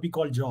remain what we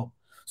call job.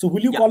 So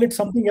will you Yeah. call it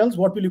something else?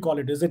 What will you call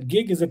it? Is it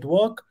gig? Is it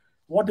work?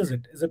 What is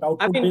it? Is it I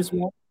output mean, based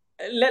work?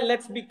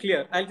 let's be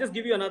clear. I'll just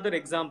give you another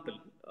example.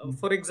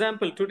 For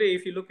example, today,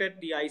 if you look at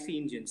the IC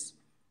engines,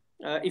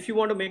 if you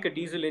want to make a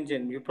diesel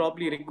engine, you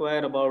probably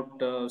require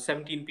about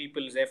 17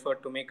 people's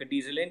effort to make a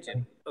diesel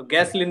engine. A Correct.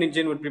 gasoline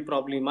engine would be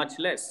probably much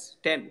less,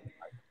 10.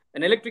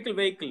 An electrical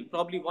vehicle,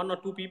 probably one or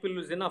two people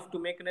is enough to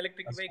make an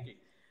electrical That's right.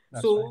 vehicle.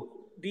 That's right. So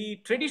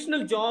the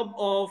traditional job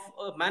of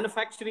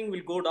manufacturing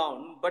will go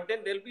down, but then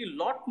there'll be a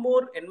lot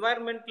more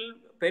environmental,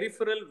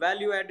 peripheral,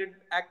 value-added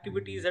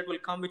activities that will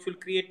come, which will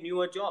create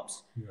newer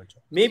jobs. Your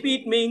jobs. Maybe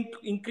it may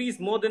increase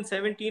more than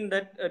 17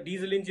 that a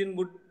diesel engine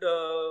would,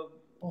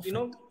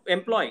 Perfect.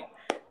 employ.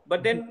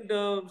 But Good. then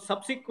the In a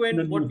subsequent,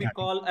 new what we category.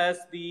 call as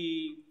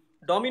the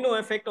domino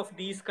effect of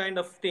these kind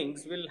of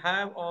things will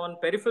have on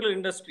peripheral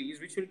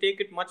industries, which will take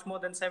it much more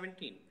than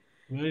 17.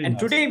 Very And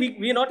nice. today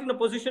we are not in a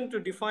position to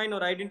define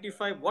or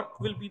identify what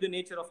will be the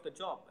nature of the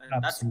job.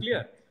 And that's Absolutely. clear.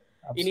 In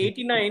Absolutely.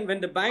 89,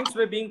 when the banks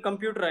were being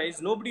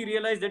computerized, nobody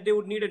realized that they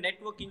would need a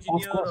network Of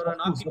engineer course. or Of an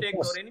course. Of architect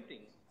or course.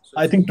 anything. So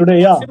I it's think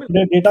today, somewhat yeah, similar.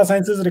 today data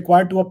science is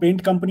required to a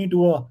paint company,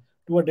 to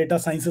a data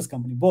sciences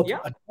company. Both. Yeah.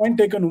 A point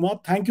taken, Uma.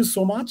 Thank you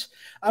so much.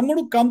 I'm going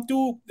to come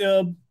to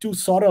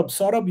Saurabh.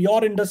 Saurabh,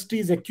 your industry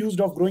is accused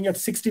of growing at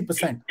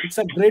 60%. It's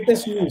a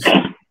greatest news,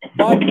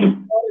 but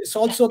it's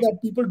also that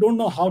people don't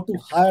know how to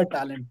hire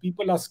talent.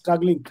 People are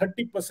struggling.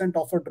 30%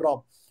 offer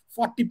drop,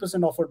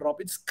 40% offer drop.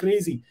 It's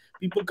crazy.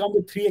 People come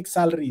with 3x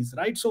salaries,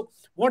 right? So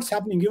what's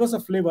happening? Give us a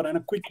flavor and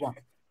a quick one.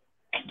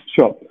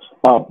 Sure.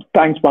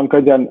 Thanks,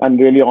 Pankaj, and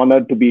really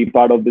honored to be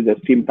part of this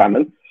esteemed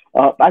panel.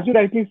 As you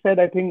rightly said,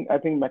 I think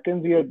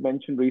McKinsey had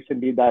mentioned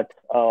recently that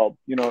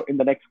in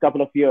the next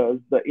couple of years,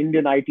 the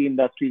Indian IT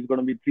industry is going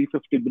to be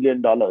 $350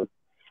 billion,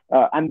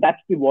 and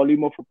that's the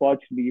volume of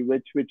opportunity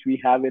which we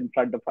have in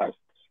front of us.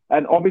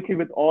 And obviously,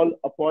 with all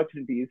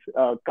opportunities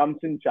comes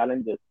in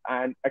challenges,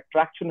 and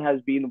attraction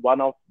has been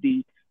one of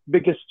the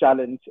biggest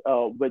challenge,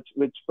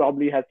 which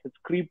probably has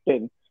creeped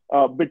in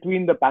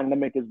between the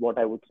pandemic, is what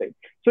I would say.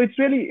 So it's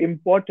really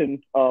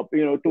important,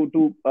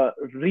 to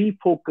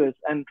refocus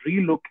and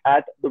relook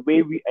at the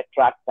way we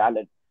attract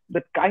talent,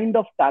 the kind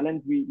of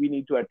talent we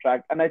need to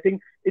attract. And I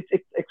think it's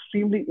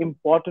extremely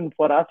important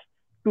for us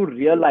to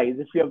realize,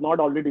 if you have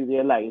not already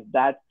realized,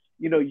 that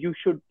you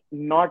should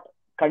not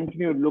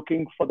continue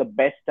looking for the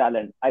best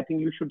talent. I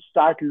think you should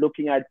start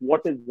looking at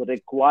what is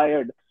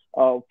required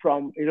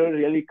from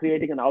really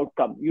creating an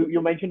outcome. You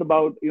mentioned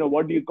about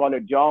what do you call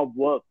it, job,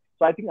 work.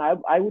 So I think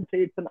I would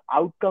say it's an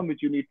outcome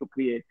which you need to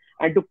create.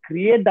 And to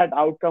create that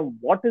outcome,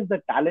 what is the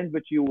talent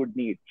which you would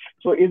need?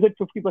 So is it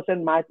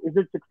 50% match? Is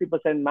it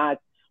 60% match?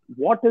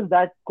 what is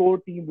that core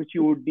team which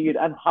you would need,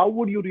 and how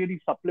would you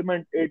really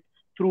supplement it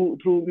through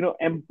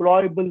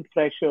employable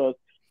freshers,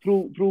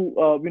 through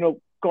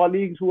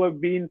colleagues who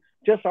have been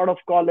just out of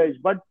college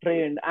but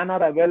trained and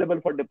are available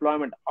for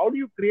deployment. How do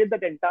you create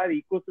that entire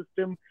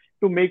ecosystem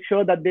to make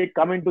sure that they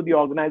come into the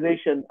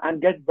organization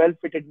and get well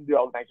fitted in the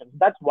organization?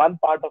 That's one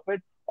part of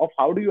it, of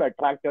how do you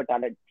attract your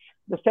talent.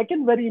 The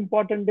second very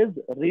important is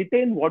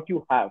retain what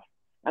you have.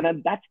 And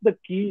then that's the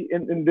key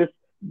in this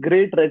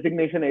great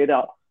resignation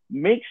era.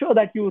 Make sure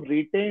that you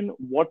retain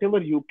whatever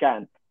you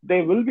can.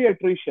 There will be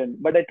attrition,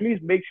 but at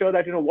least make sure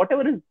that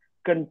whatever is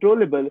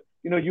controllable,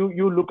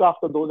 you look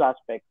after those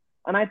aspects.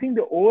 And I think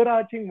the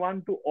overarching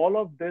one to all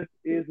of this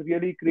is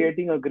really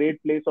creating a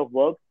great place of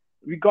work.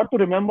 We got to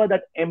remember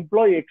that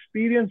employee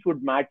experience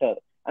would matter.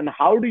 And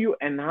how do you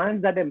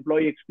enhance that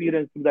employee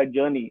experience through that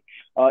journey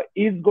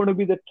is going to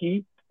be the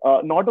key,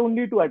 not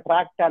only to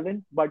attract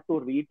talent, but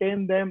to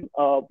retain them,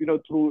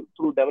 through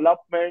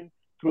development,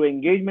 through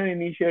engagement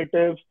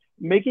initiatives,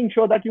 making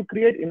sure that you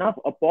create enough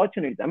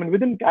opportunities. I mean,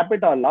 within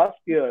Capita last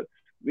year,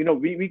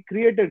 we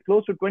created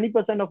close to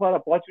 20% of our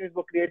opportunities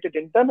were created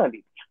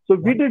internally. So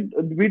we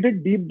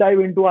did deep dive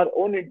into our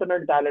own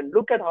internal talent.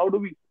 Look at how do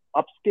we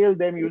upscale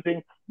them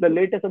using the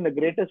latest and the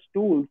greatest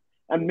tools,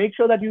 and make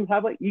sure that you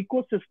have an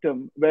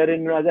ecosystem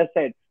wherein, as I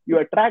said, you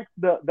attract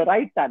the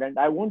right talent.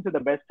 I won't say the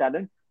best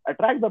talent,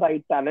 attract the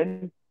right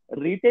talent,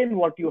 retain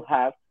what you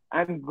have,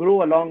 and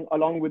grow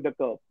along with the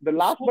curve. The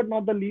last but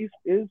not the least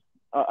is,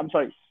 I'm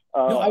sorry.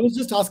 No, I was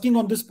just asking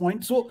on this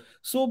point. So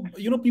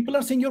people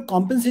are saying your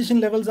compensation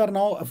levels are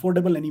now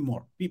affordable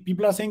anymore.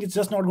 People are saying it's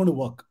just not going to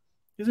work.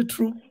 Is it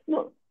true?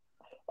 No,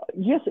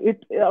 yes,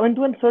 I mean,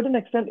 to a certain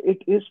extent,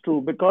 it is true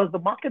because the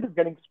market is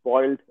getting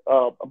spoiled.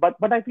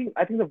 But I think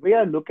the way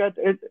I look at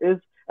it is,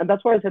 and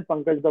that's why I said,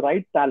 Pankaj, the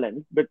right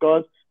talent,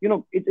 because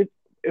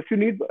if you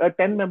need a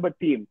 10-member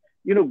team,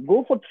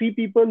 go for three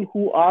people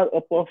who are a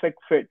perfect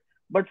fit.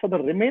 But for the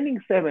remaining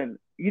seven,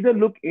 either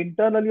look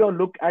internally or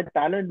look at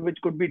talent which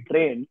could be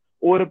trained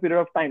over a period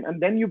of time,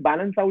 and then you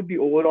balance out the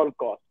overall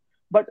cost.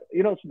 But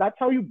so that's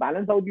how you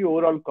balance out the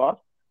overall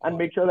cost and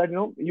make sure that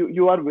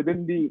you are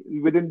within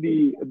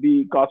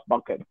the cost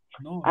bucket.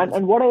 No,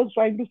 And what I was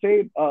trying to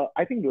say,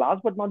 I think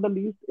last but not the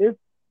least is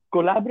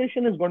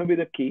collaboration is going to be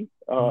the key.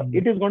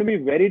 It is going to be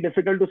very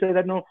difficult to say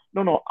that no,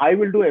 I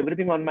will do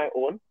everything on my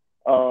own.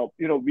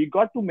 We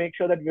got to make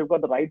sure that we've got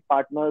the right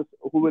partners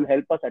who will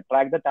help us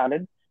attract the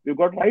talent. We've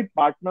got right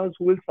partners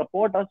who will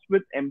support us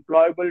with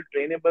employable,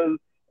 trainable,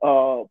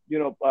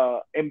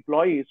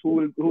 employees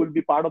who will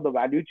be part of the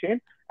value chain,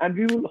 and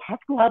we will have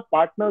to have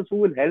partners who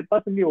will help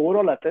us in the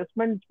overall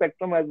assessment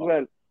spectrum as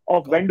well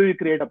of when do you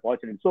create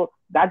opportunity. So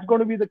that's going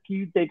to be the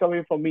key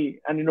takeaway for me,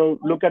 and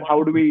look at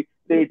how do we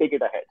take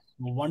it ahead.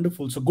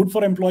 Wonderful. So good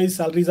for employees.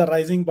 Salaries are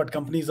rising, but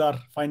companies are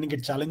finding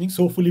it challenging.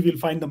 So hopefully we'll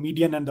find the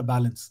median and the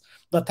balance.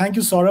 But thank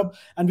you, Saurabh.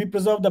 And we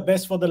preserve the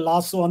best for the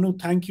last. So Anu,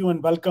 thank you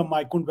and welcome.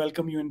 I couldn't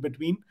welcome you in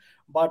between,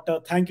 but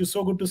thank you.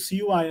 So good to see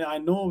you. I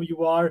know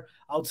you are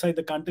outside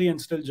the country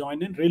and still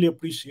join in. Really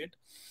appreciate.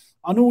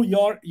 Anu,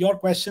 your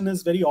question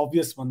is very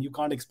obvious one. You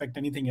can't expect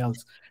anything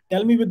else.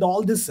 Tell me, with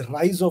all this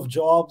rise of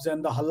jobs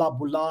and the halla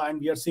bulla, and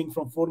we are seeing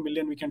from 4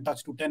 million we can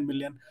touch to 10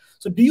 million.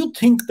 So do you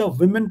think the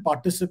women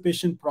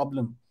participation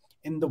problem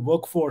in the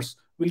workforce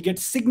will get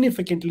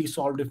significantly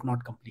solved, if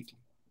not completely?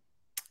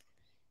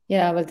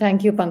 Yeah, well,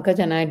 thank you, Pankaj,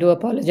 and I do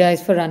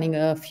apologize for running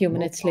a few No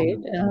minutes late,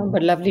 problem.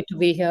 but lovely to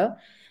be here.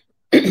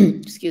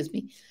 Excuse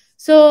me.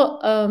 So,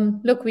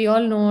 look, we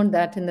all know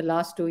that in the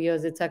last 2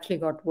 years, it's actually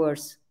got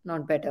worse,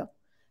 not better.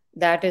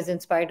 That is in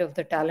spite of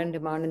the talent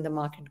demand in the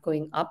market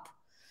going up.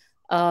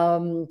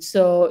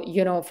 So,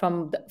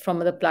 from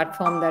the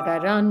platform that I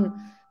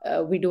run,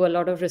 we do a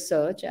lot of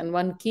research, and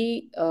one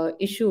key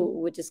issue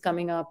which is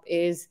coming up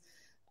is,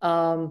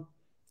 um,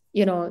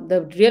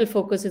 the real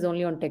focus is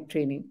only on tech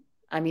training.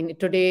 I mean,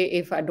 today,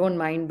 if I don't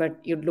mind, but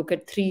you'd look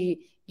at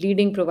three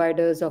leading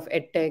providers of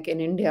edtech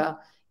in India,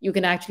 you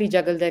can actually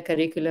juggle their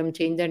curriculum,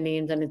 change their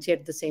names, and it's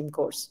yet the same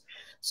course.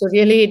 So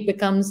really, it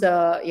becomes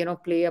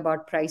play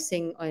about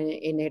pricing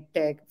in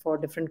edtech for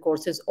different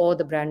courses or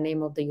the brand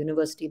name of the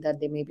university that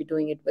they may be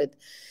doing it with.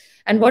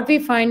 And what we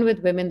find with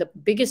women, the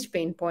biggest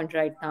pain point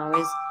right now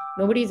is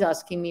nobody's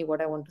asking me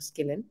what I want to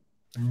skill in.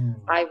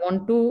 I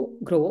want to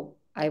grow.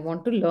 I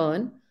want to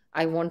learn.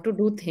 I want to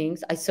do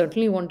things. I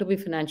certainly want to be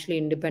financially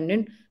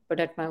independent, but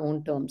at my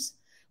own terms,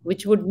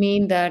 which would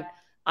mean that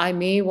I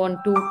may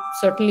want to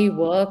certainly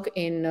work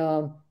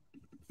in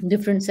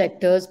different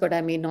sectors, but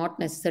I may not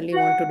necessarily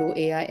want to do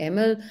AI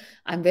ML.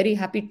 I'm very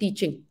happy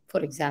teaching,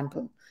 for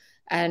example.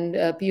 And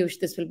Piyush,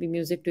 this will be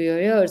music to your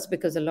ears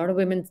because a lot of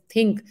women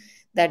think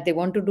that they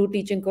want to do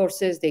teaching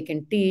courses, they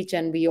can teach,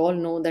 and we all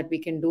know that we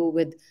can do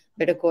with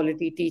better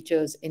quality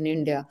teachers in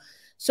India.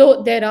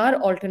 So there are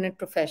alternate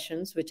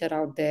professions which are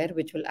out there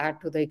which will add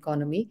to the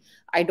economy.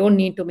 I don't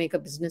need to make a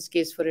business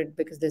case for it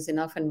because there's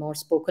enough and more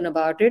spoken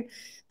about it.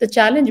 The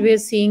challenge we're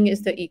seeing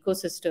is the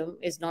ecosystem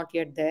is not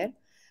yet there.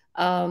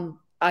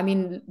 I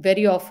mean,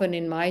 very often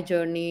in my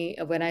journey,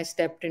 when I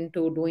stepped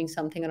into doing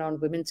something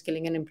around women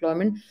skilling and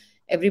employment,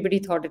 Everybody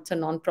thought it's a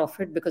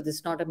non-profit because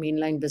it's not a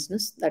mainline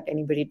business that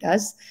anybody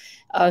does.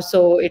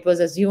 So it was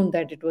assumed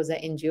that it was an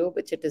NGO,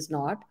 which it is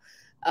not.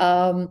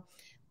 Um,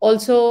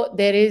 Also,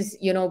 there is,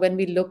 when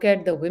we look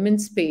at the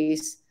women's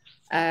space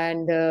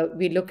and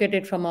we look at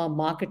it from a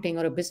marketing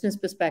or a business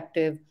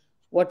perspective,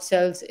 what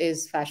sells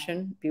is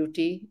fashion,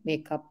 beauty,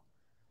 makeup,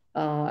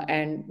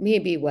 and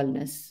maybe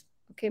wellness.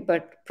 Okay,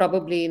 but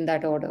probably in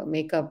that order: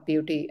 makeup,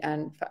 beauty,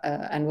 and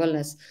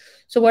wellness.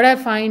 So what I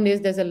find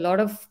is there's a lot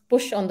of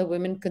push on the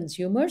women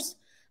consumers,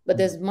 but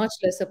there's much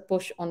less a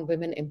push on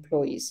women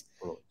employees.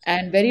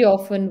 And very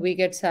often we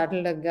get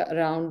saddled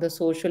around the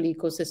social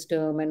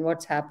ecosystem and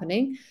what's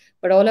happening.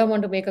 But all I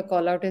want to make a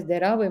call out is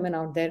there are women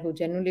out there who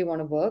genuinely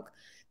want to work.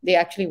 They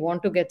actually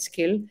want to get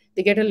skilled.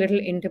 They get a little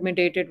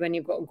intimidated when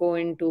you go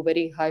into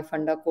very high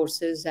funda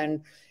courses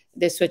and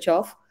they switch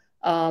off.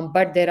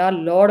 But there are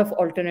a lot of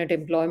alternate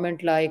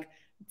employment, like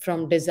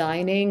from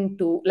designing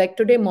to, like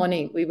today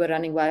morning we were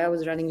running. Why I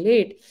was running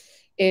late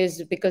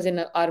is because in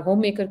our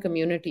homemaker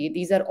community,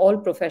 these are all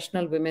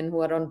professional women who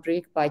are on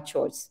break by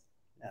choice.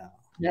 Yeah.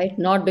 Right,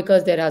 not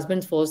because their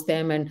husbands force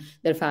them and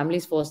their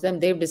families force them.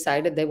 They've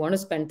decided they want to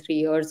spend 3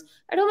 years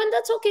at home, and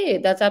that's okay,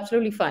 that's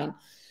absolutely fine.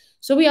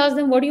 So we asked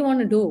them, what do you want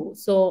to do?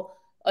 So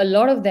a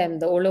lot of them,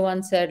 the older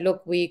ones, said,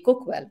 look, we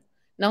cook well.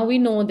 Now we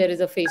know there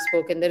is a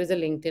Facebook and there is a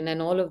LinkedIn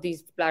and all of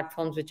these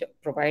platforms which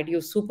provide you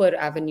super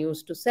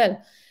avenues to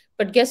sell.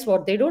 But guess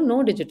what? They don't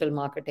know digital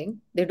marketing.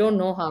 They don't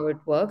know how it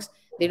works.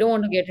 They don't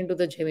want to get into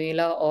the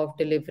jhamela of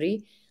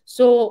delivery.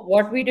 So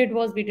what we did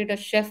was we did a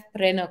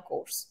chefpreneur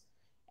course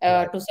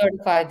Right. to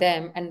certify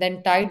them, and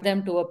then tied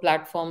them to a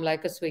platform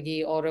like a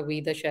Swiggy or a We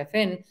the Chef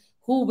In,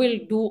 who will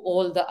do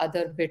all the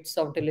other bits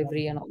of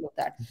delivery and all of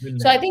that.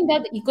 So I Brilliant. think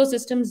that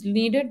ecosystem is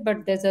needed,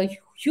 but there's a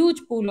huge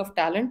pool of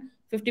talent.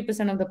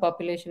 50% of the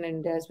population in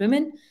India is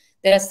women.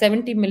 There are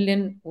 70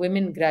 million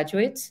women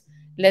graduates.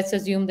 Let's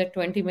assume that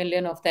 20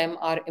 million of them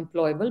are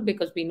employable,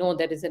 because we know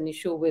there is an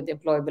issue with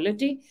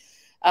employability.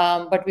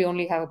 But we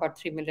only have about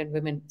 3 million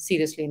women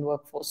seriously in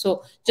workforce.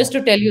 So just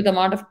to tell you the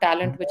amount of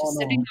talent which No, is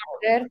sitting no. out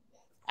there,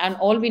 and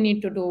all we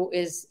need to do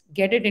is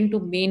get it into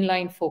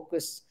mainline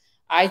focus.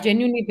 I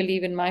genuinely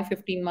believe in my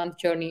 15-month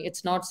journey,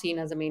 it's not seen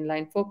as a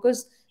mainline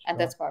focus, and Sure.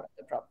 that's part of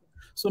the problem.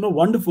 So no,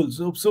 wonderful.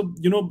 So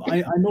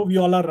I know we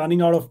all are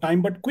running out of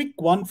time, but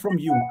quick one from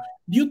you.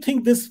 Do you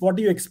think this, what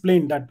you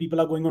explained, that people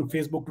are going on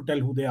Facebook to tell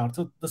who they are?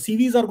 So the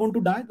CVs are going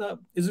to die?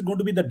 Is it going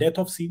to be the death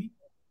of CV?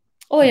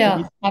 Oh, That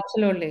will be yeah,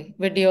 absolutely.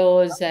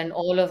 Videos and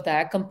all of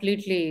that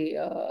completely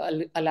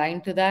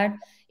aligned to that.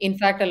 In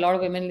fact, a lot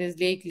of women is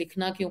like,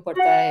 लिखना क्यों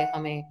पड़ता है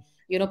हमें?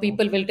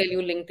 People will tell you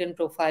LinkedIn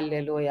profile ले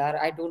लो यार.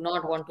 I do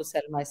not want to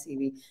sell my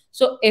CV.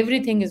 So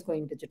everything is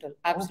going digital. okay.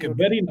 Absolutely.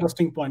 Very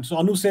interesting point. So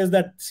Anu says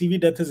that CV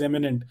death is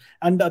imminent,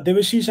 and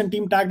Devashish and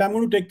team tagged. I'm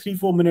going to take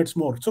 3-4 minutes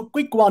more. So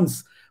quick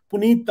ones.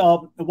 Puneet,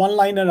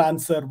 one-liner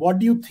answer. What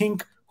do you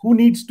think? Who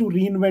needs to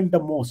reinvent the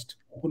most?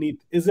 Puneet,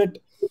 is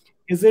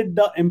it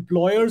the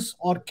employers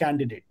or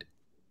candidate?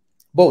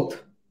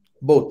 Both,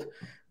 both.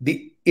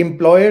 The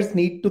employers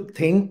need to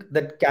think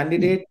that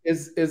candidate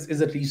is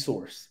a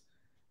resource.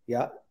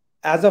 Yeah,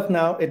 as of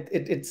now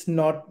it's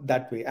not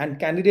that way, and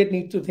candidate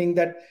needs to think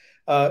that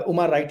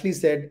Umar rightly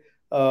said,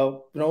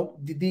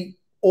 the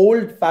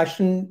old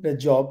fashioned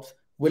jobs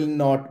will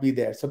not be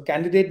there. So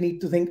candidate need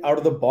to think out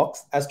of the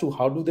box as to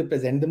how do they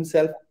present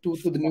themselves to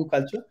the new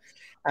culture,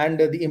 and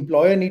the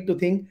employer need to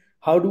think,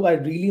 how do I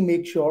really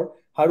make sure,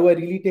 how do I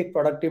really take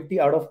productivity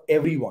out of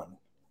everyone.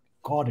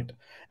 Got it.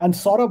 And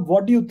Saurabh,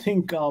 what do you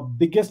think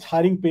biggest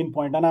hiring pain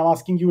point? And I'm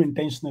asking you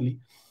intentionally,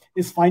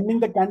 is finding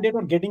the candidate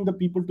or getting the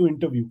people to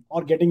interview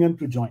or getting them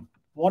to join?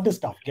 What is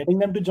tough? Getting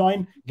them to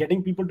join,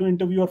 getting people to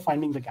interview, or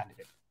finding the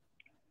candidate?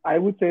 I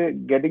would say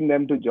getting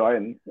them to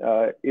join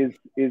is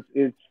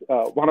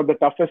one of the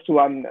toughest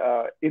one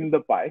in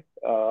the pie.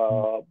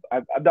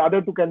 The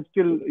other two can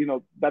still,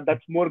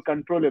 that's more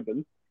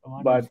controllable.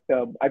 But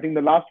I think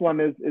the last one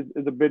is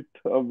a bit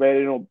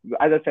where,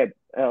 as I said,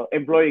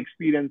 employee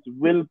experience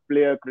will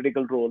play a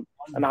critical role,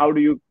 and how do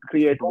you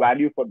create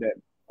value for them?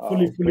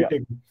 Fully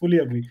take, fully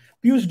agree.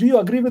 Piyush, do you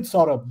agree with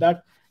Saurabh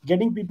that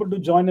getting people to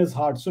join is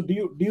hard? So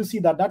do you see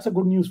that? That's a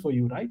good news for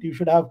you, right? You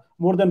should have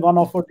more than one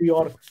offer to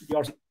your.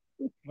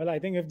 Well, I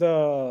think if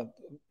the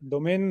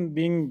domain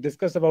being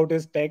discussed about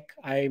is tech,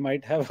 I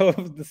might have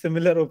the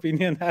similar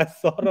opinion as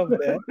Saurabh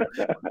there.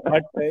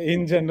 But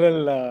in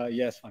general,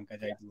 yes,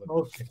 Pankaj, I do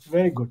agree. Okay,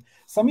 very good.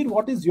 Samir,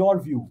 what is your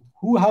view?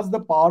 Who has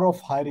the power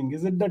of hiring?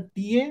 Is it the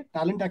TA,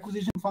 talent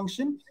acquisition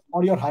function,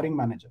 or your hiring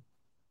manager?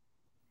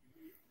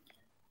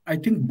 I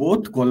think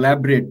both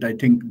collaborate. I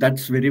think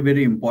that's very,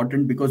 very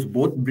important because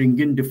both bring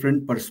in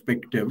different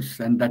perspectives.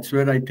 And that's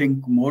where I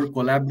think more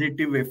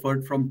collaborative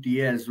effort from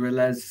TA as well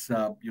as,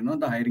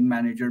 the hiring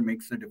manager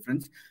makes a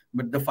difference.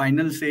 But the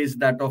final say is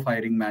that of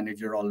hiring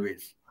manager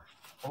always.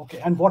 Okay,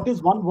 and what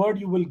is one word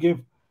you will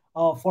give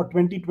for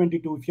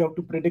 2022 if you have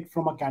to predict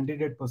from a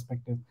candidate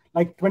perspective?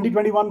 Like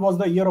 2021 was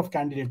the year of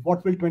candidate.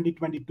 What will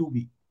 2022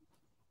 be?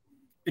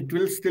 It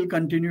will still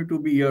continue to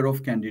be year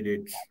of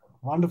candidates.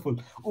 Wonderful.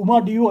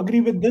 Uma, do you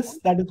agree with this,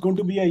 that it's going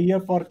to be a year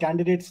for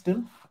candidates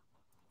still?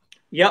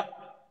 Yeah,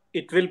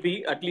 it will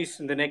be at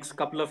least in the next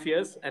couple of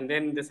years, and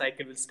then the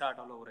cycle will start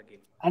all over again.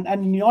 And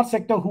in your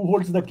sector, who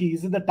holds the key?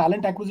 Is it the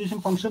talent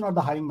acquisition function or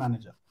the hiring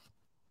manager?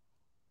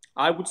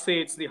 I would say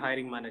it's the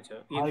hiring manager.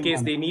 In Hiring case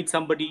manager. they need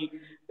somebody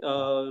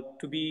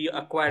to be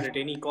acquired at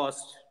any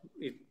cost,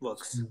 it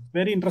works.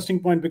 Very interesting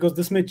point, because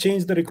this may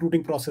change the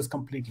recruiting process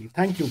completely.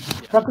 Thank you.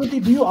 Prakriti,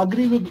 do you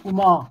agree with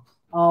Uma?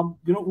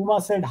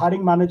 Uma said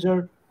hiring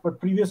manager, but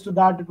previous to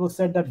that, it was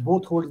said that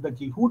both holds the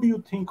key. Who do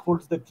you think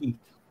holds the key?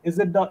 Is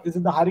it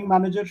the hiring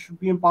manager should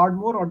be empowered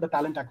more, or the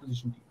talent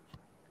acquisition team?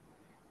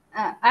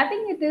 I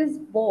think it is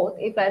both.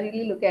 If I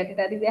really look at it,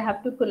 I think they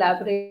have to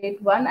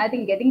collaborate. One, I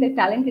think getting the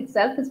talent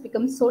itself has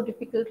become so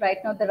difficult right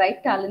now. The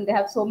right talent, they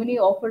have so many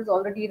offers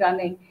already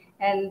running,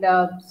 and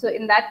so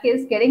in that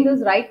case, getting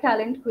those right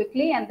talent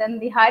quickly, and then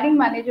the hiring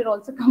manager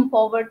also come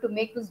forward to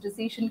make those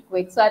decision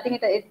quick. So I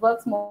think it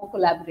works more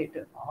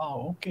collaborative.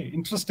 Oh, okay.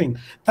 Interesting.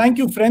 Thank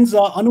you, friends.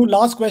 Anu,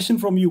 last question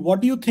from you. What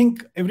do you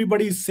think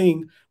everybody is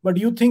saying? But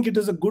do you think it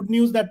is a good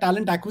news that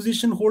talent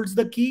acquisition holds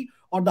the key,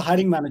 or the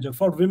hiring manager?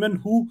 For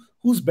women,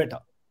 who's better?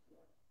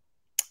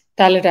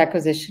 Talent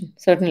acquisition,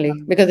 certainly,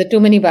 because there are too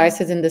many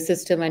biases in the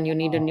system, and you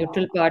need a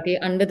neutral party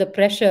under the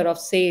pressure of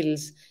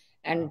sales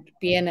and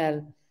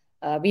PNL.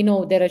 We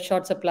know there are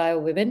short supply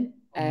of women,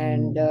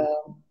 and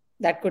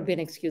that could be an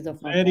excuse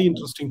of not Very hiring.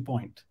 interesting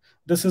point.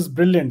 This is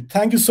brilliant.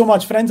 Thank you so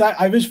much, friends.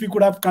 I wish we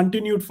could have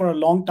continued for a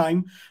long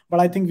time, but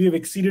I think we have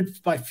exceeded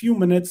by a few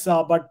minutes.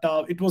 But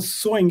it was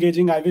so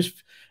engaging. I wish,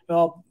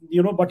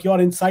 but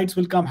your insights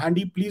will come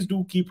handy. Please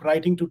do keep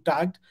writing to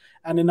Tagged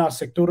and in our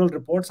sectoral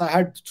reports. I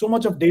had so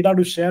much of data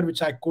to share,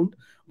 which I couldn't.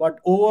 But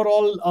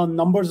overall,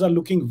 numbers are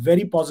looking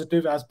very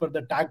positive as per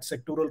the Tagged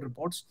sectoral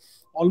reports.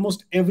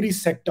 Almost every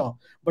sector,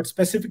 but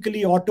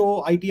specifically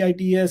auto, IT,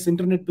 ITS,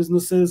 internet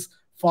businesses,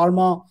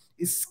 pharma,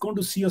 is going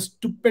to see a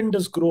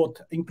stupendous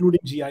growth, including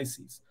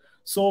GICs.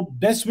 So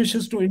best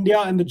wishes to India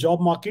and the job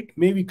market.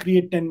 May we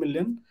create 10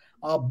 million.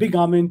 Big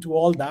amen to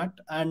all that.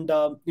 And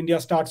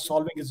India starts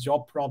solving its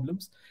job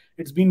problems.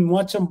 It's been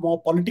much a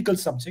more political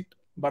subject,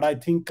 but I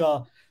think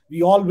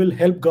we all will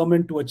help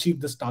government to achieve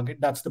this target.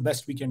 That's the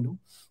best we can do.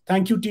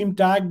 Thank you, Team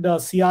Tagged,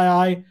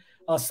 CII,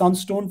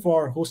 Sunstone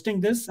for hosting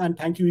this, and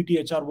thank you,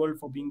 ETHR World,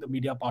 for being the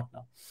media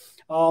partner.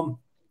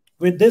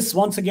 With this,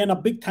 once again, a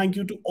big thank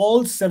you to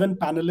all 7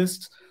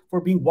 panelists for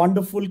being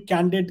wonderful,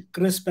 candid,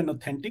 crisp, and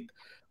authentic.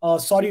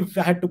 Sorry if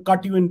I had to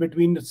cut you in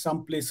between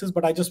some places,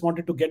 but I just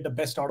wanted to get the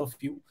best out of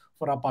you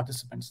for our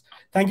participants.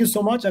 Thank you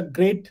so much. A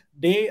great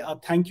day.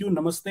 Thank you.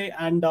 Namaste.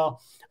 And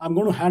I'm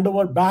going to hand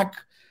over back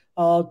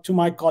to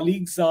my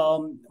colleagues,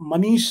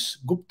 Manish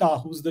Gupta,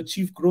 who's the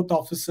Chief Growth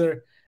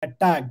Officer at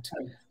Tagged.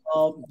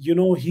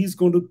 He's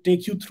going to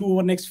take you through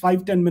over next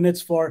 5-10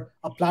 minutes for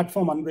a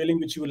platform unveiling,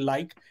 which you will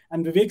like.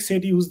 And Vivek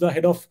Sethi, who's the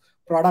head of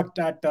product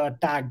at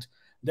Tagged.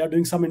 They're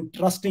doing some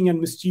interesting and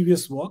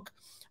mischievous work.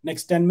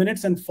 Next 10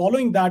 minutes. And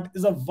following that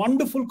is a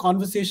wonderful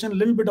conversation, a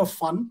little bit of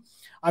fun.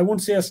 I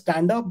won't say a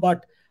stand-up,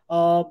 but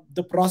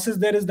the process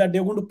there is that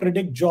they're going to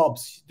predict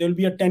jobs. There'll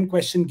be a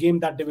 10-question game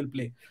that they will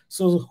play.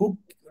 So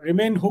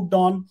remain hooked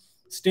on,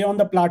 stay on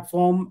the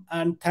platform.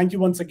 And thank you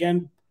once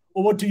again.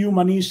 Over to you,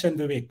 Manish and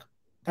Vivek.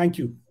 Thank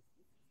you.